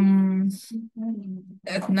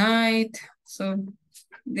at night. So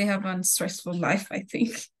they have a stressful life, I think.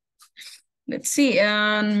 Let's see.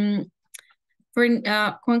 For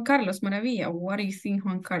Juan Carlos Maravilla, what do you think,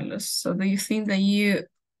 Juan Carlos? So do you think that you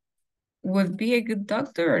would be a good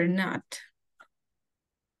doctor or not?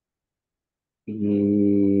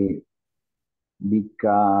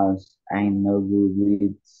 Because I'm not good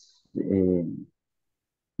with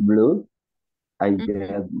blood, I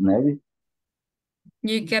get nervous.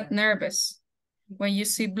 You get nervous when you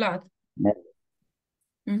see blood.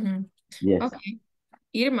 Yes. Okay.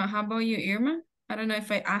 Irma, how about you, Irma? I don't know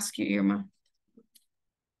if I ask you, Irma.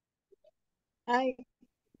 I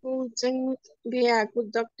couldn't be a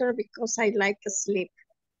good doctor because I like sleep.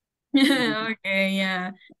 Okay,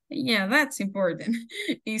 yeah. Yeah, that's important.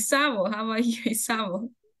 Isabo, how about you, Isabo?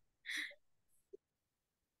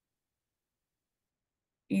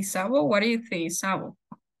 Isabo, what do you think, Isabo?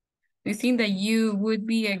 Do you think that you would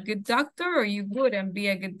be a good doctor or you wouldn't be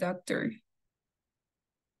a good doctor?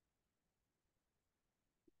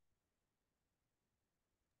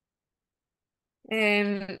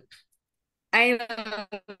 I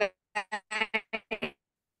don't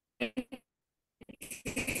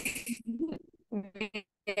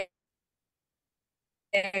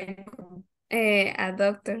like a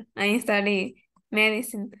doctor. I study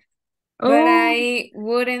medicine, but Oh, I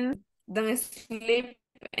wouldn't don't sleep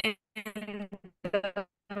and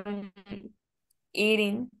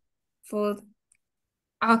eating food.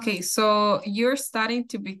 okay, so you're starting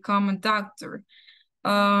to become a doctor.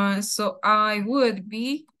 So I would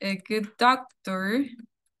be a good doctor.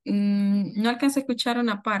 No alcancé a escuchar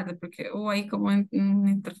una parte porque hubo ahí como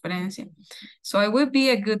una interferencia. So I would be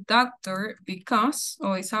a good doctor because,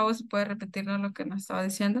 o Isao se puede repetirlo lo que nos estaba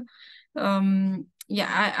diciendo.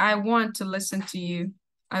 Yeah, I want to listen to you.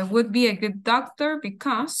 I would be a good doctor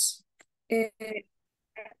because. Eh,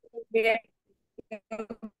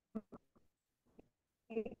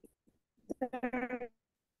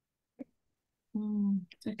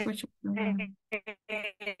 Se escucha.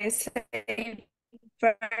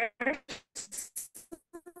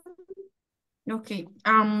 Ok,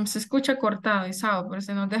 se escucha cortado, Isao, pero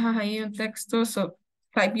si nos dejas ahí un texto, so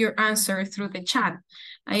type your answer through the chat.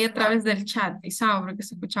 Ahí a través del chat, Isao, porque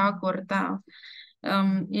se escuchaba cortado.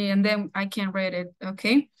 And then I can read it,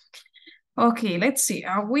 okay? Okay, let's see.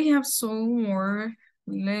 We have some more.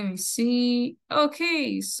 Let me see.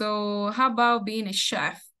 Okay, so how about being a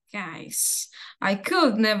chef, guys? I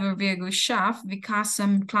could never be a good chef because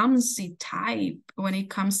I'm clumsy type when it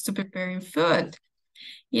comes to preparing food.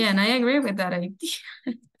 Yeah, and I agree with that idea.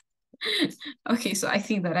 Okay, so I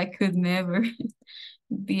think that I could never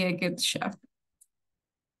be a good chef.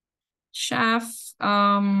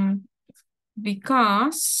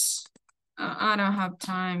 Because I don't have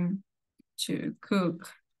time to cook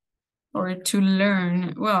or to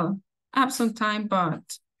learn. Well, I have some time, but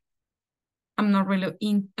I'm not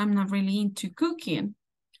really into cooking.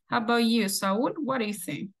 How about you, Saul? What do you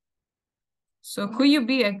think? So could you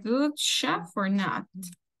be a good chef or not?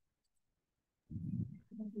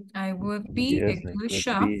 I would be Yes, a I good could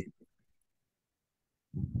chef. be.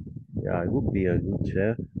 Yeah, I would be a good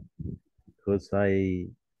chef because I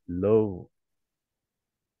love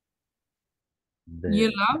You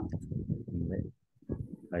the love?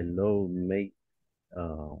 I love make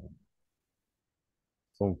uh,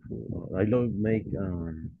 some food. I love make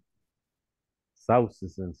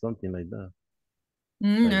sauces and something like that.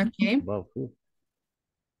 Okay. About food.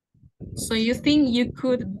 So you think you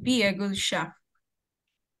could be a good chef?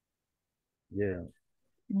 Yeah.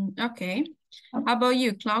 Okay. How about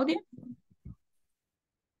you, Claudia?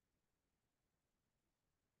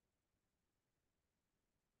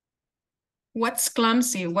 What's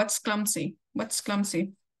clumsy? What's clumsy? What's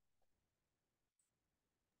clumsy?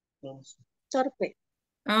 Torpe.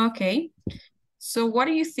 Okay. So what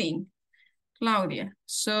do you think, Claudia?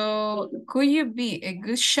 So could you be a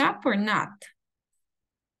good chef or not?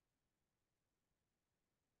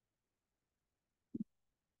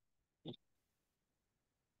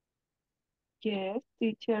 Yes,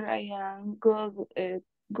 teacher, I am good At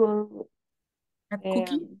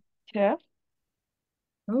cooking? chef.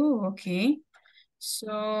 Oh, okay.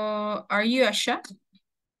 So are you a chef?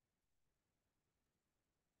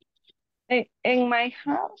 In my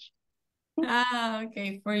house? Ah,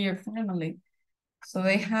 okay, for your family. So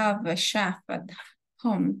they have a chef at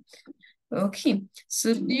home. Okay,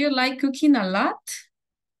 so do you like cooking a lot?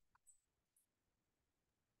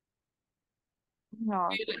 No,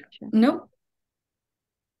 teacher. No?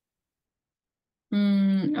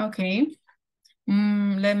 Okay.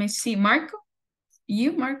 Let me see. Marco?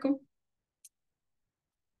 You, Marco?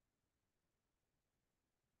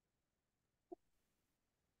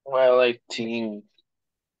 Well, I think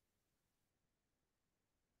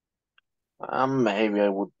maybe I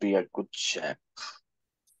would be a good chef.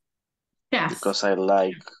 Chef. Because I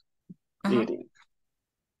like eating.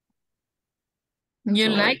 You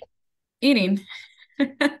So like eating?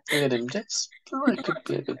 eating, yes. So I could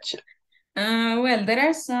be a good chef. Well, there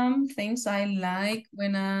are some things I like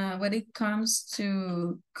when it comes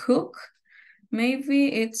to cook. Maybe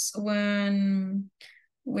it's when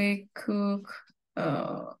we cook,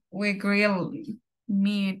 we grill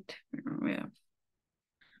meat. Yeah.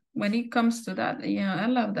 When it comes to that, yeah, I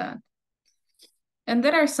love that. And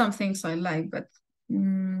there are some things I like, but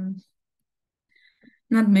not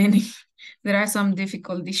many. There are some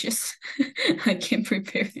difficult dishes I can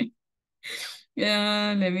prepare.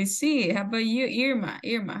 Yeah, let me see. How about you, Irma?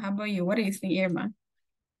 Irma, how about you? What do you think, Irma?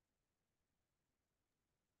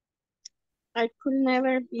 I could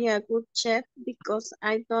never be a good chef because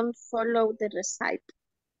I don't follow the recipe.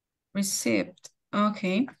 Receipt.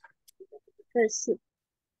 Okay. Recipe.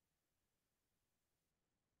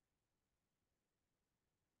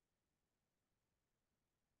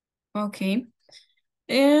 Okay.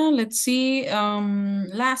 And let's see.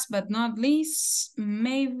 Last but not least,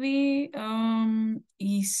 maybe Isao.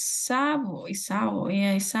 Isao.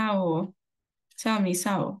 Yeah, Isao. Tell me,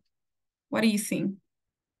 Isao. What do you think?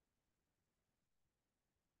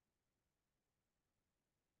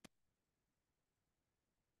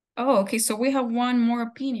 Oh, okay. So we have one more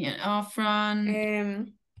opinion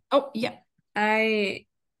from oh, yeah. I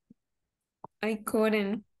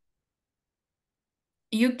couldn't.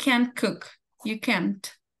 You can't cook. You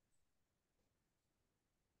can't.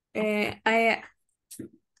 I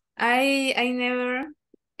never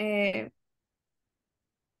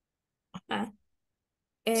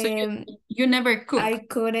So you never cook. I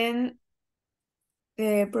couldn't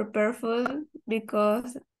prepare food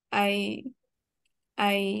because I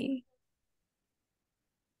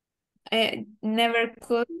never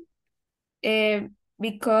could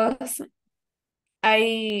because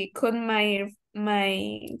I cut my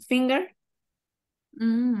finger.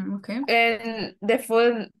 Okay. And the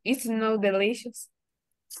food is not delicious.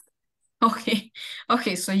 Okay.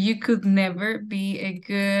 Okay, so you could never be a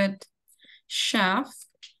good chef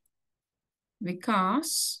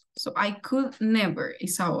because, so I could never,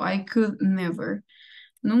 Isao, I could never.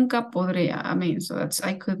 Nunca podría, I mean, so that's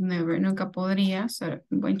I could never, nunca podría ser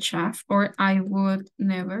un buen chef, or I would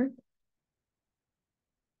never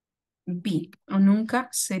be, o nunca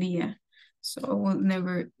sería. So I would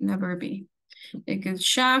never be a good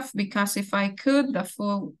chef because if I could, the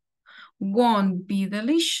food won't be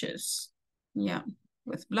delicious. Yeah,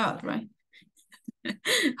 with blood, right?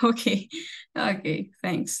 Okay, okay,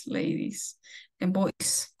 thanks, ladies and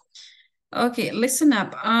boys. Okay, listen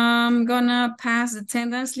up. I'm gonna pass the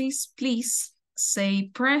attendance list. Please say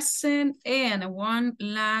present. And one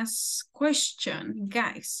last question,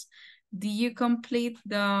 guys. Do you complete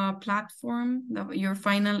the platform, your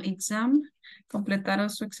final exam? ¿Completaron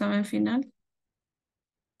su examen final?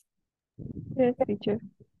 Yes, teacher.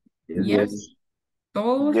 Yes.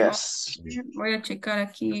 Todos. Yes. Voy a checar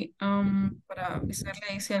aquí para avisarle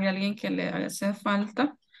ahí si hay alguien que le hace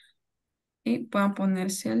falta. Y puedan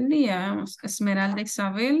ponerse al día. Vamos, Esmeralda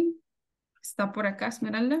Isabel. ¿Está por acá,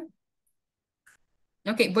 Esmeralda?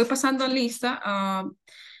 Ok, voy pasando lista.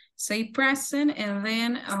 Say present and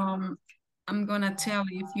then I'm gonna tell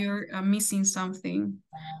you if you're missing something.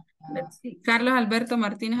 Let's see. Carlos Alberto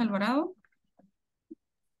Martínez Alvarado.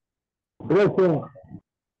 Present.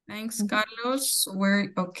 Thanks, Carlos.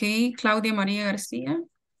 We're okay. Claudia María García.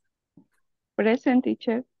 Present,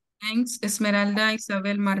 teacher. Thanks. Esmeralda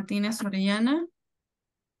Isabel Martínez Orellana.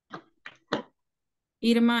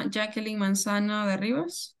 Irma Jacqueline Manzano de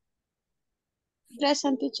Rivas.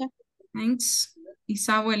 Present, teacher. Thanks.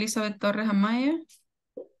 Isabo Elizabeth Torres Amaya.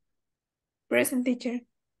 Present, teacher.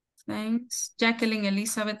 Thanks. Jacqueline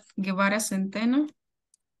Elizabeth Guevara Centeno.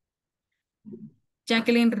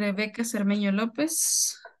 Jacqueline Rebeca Cermeño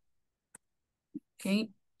López.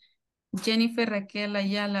 Okay. Jennifer Raquel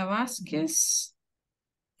Ayala Vázquez.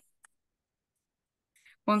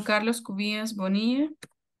 Juan Carlos Cubillas Bonilla.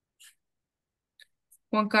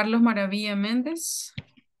 Juan Carlos Maravilla Méndez.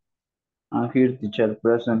 I'm here, teacher,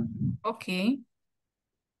 present. Ok.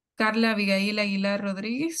 Carla Abigail Aguilar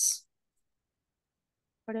Rodríguez.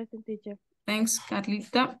 Present, teacher. Thanks,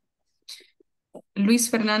 Carlita. Luis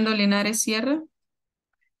Fernando Linares Sierra.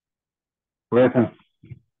 Present.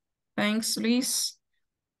 Thanks, Luis.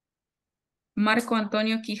 Marco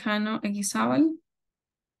Antonio Quijano Eguizábal.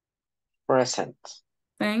 Present.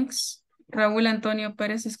 Thanks. Raúl Antonio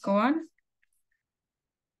Pérez Escobar.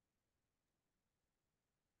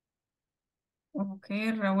 Ok,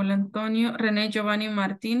 Raúl Antonio. René Giovanni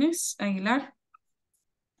Martínez Aguilar.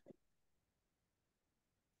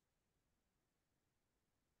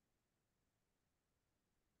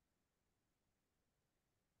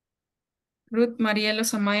 Ruth Marielo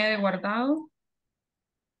Samaya de Guardado.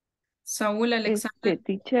 Saúl Alexander.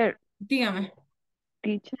 Teacher, Dígame.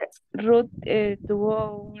 teacher, Ruth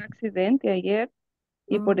tuvo un accidente ayer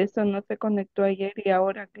y por eso no se conectó ayer y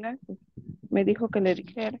ahora a clase. Me dijo que le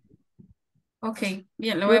dijera. Ok,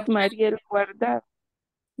 bien, Ruth Mariel Guardado.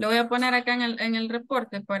 lo voy a poner acá en el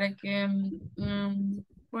reporte para que,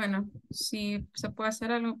 bueno, si se puede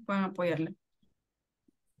hacer algo, pueden apoyarle.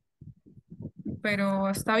 Pero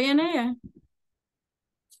está bien ella.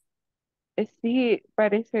 Sí,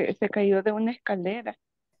 parece, se cayó de una escalera.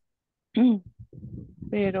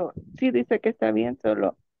 Pero sí dice que está bien,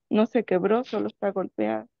 solo no se quebró, solo está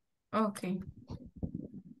golpeada. Ok.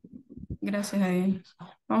 Gracias a Dios.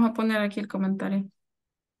 Vamos a poner aquí el comentario.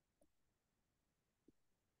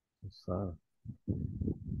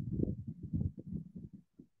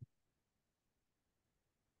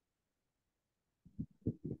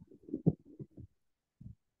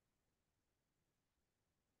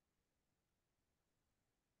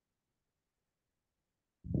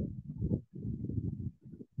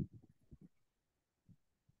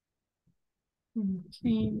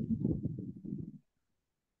 Okay.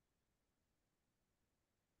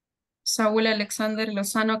 Saúl Alexander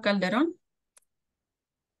Lozano Calderón.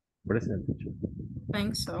 Present.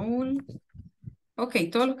 Thanks, Saúl. Ok,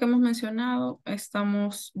 todo lo que hemos mencionado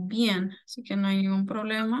estamos bien, así que no hay ningún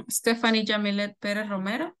problema. Stephanie Yamilet Pérez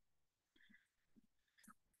Romero.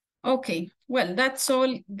 Okay, well, that's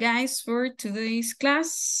all, guys, for today's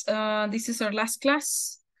class. This is our last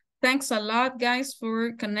class. Thanks a lot, guys,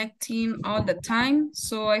 for connecting all the time.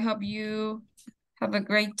 So I hope you have a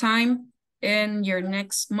great time in your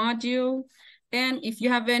next module. And if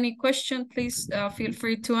you have any question, please feel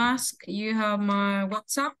free to ask. You have my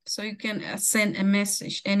WhatsApp, so you can send a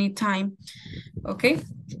message anytime. Okay,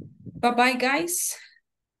 bye-bye, guys.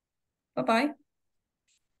 Bye-bye.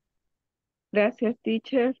 Gracias,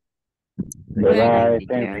 teacher. Bye-bye.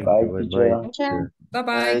 Thanks. Bye, teacher.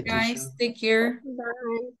 Bye-bye, guys. Take care.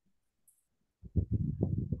 Bye.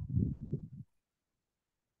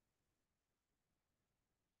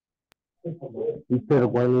 Teacher,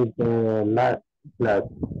 when is the last class?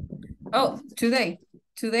 Oh, today.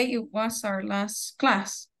 Today it was our last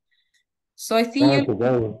class. So I think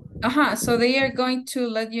so they are going to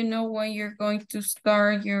let you know when you're going to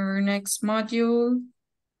start your next module.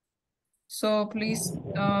 So please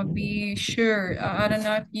be sure. I don't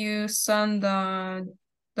know if you send the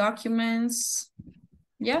documents.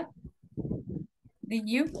 Yeah. Did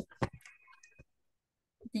you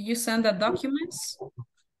send the documents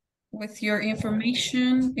with your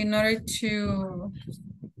information in order to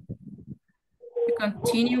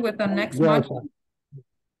continue with the next module?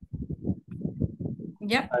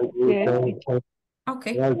 Yep.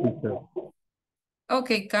 Okay.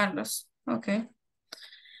 Okay, Carlos. Okay.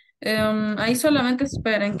 Ahí solamente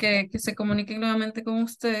esperen que se comuniquen nuevamente con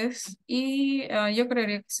ustedes y yo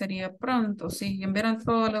creería que sería pronto. Si enviaran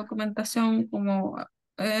toda la documentación como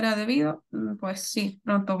era debido, pues sí,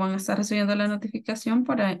 pronto van a estar recibiendo la notificación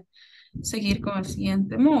para seguir con el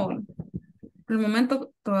siguiente módulo. Por el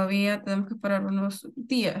momento todavía tenemos que esperar unos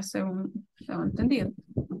días, según tengo entendido.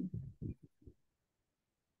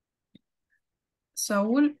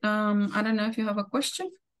 Saúl, I don't know if you have a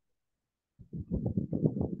question.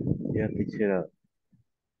 Yeah, teacher.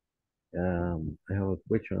 I have a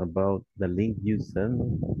question about the link you sent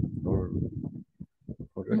me, or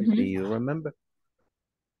do you remember?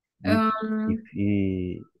 If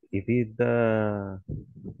if it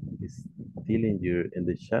is still in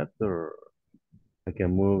the chat, or I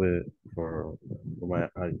can move it for my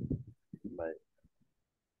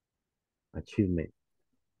achievement.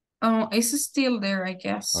 Oh, it's still there, I I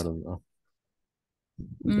guess. don't know.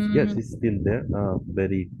 Yes, Mm, it's still there.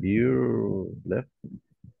 But if you left,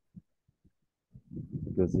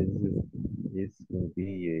 because it's gonna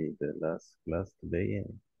be the last class today,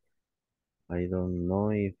 and I don't know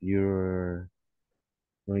if you're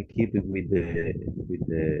gonna keep it with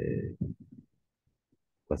the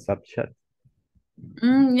WhatsApp chat.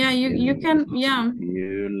 yeah, you can, yeah.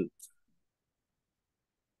 You'll,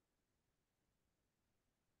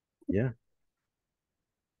 yeah.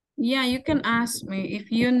 Yeah, you can ask me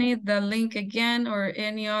if you need the link again or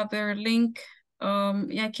any other link.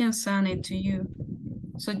 I can send it to you.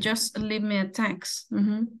 So just leave me a text.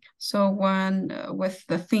 So when with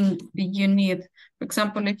the thing that you need, for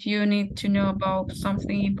example, if you need to know about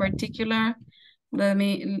something in particular,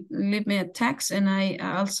 leave me a text and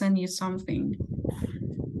I'll send you something.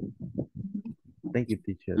 Thank you,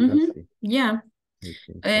 teacher. Yeah.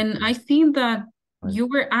 And I think that you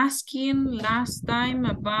were asking last time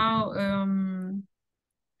about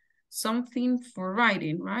something for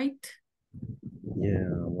writing, right? Yeah,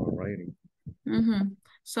 about writing.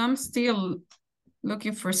 So I'm still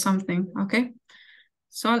looking for something, okay?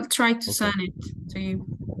 So I'll try to send it to you.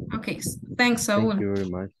 Okay, thanks, Saul. Thank you very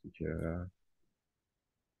much, teacher.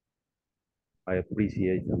 I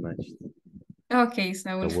appreciate so much. Okay,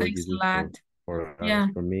 Saul, thanks a lot.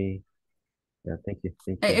 For me. Yeah, thank you.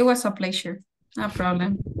 It was a pleasure. No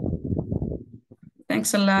problem.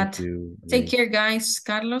 Thanks a lot. Thank you. Take care, guys.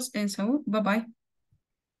 Carlos and Saul. Bye-bye.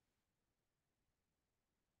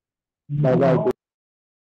 Bye-bye.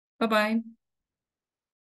 Bye-bye.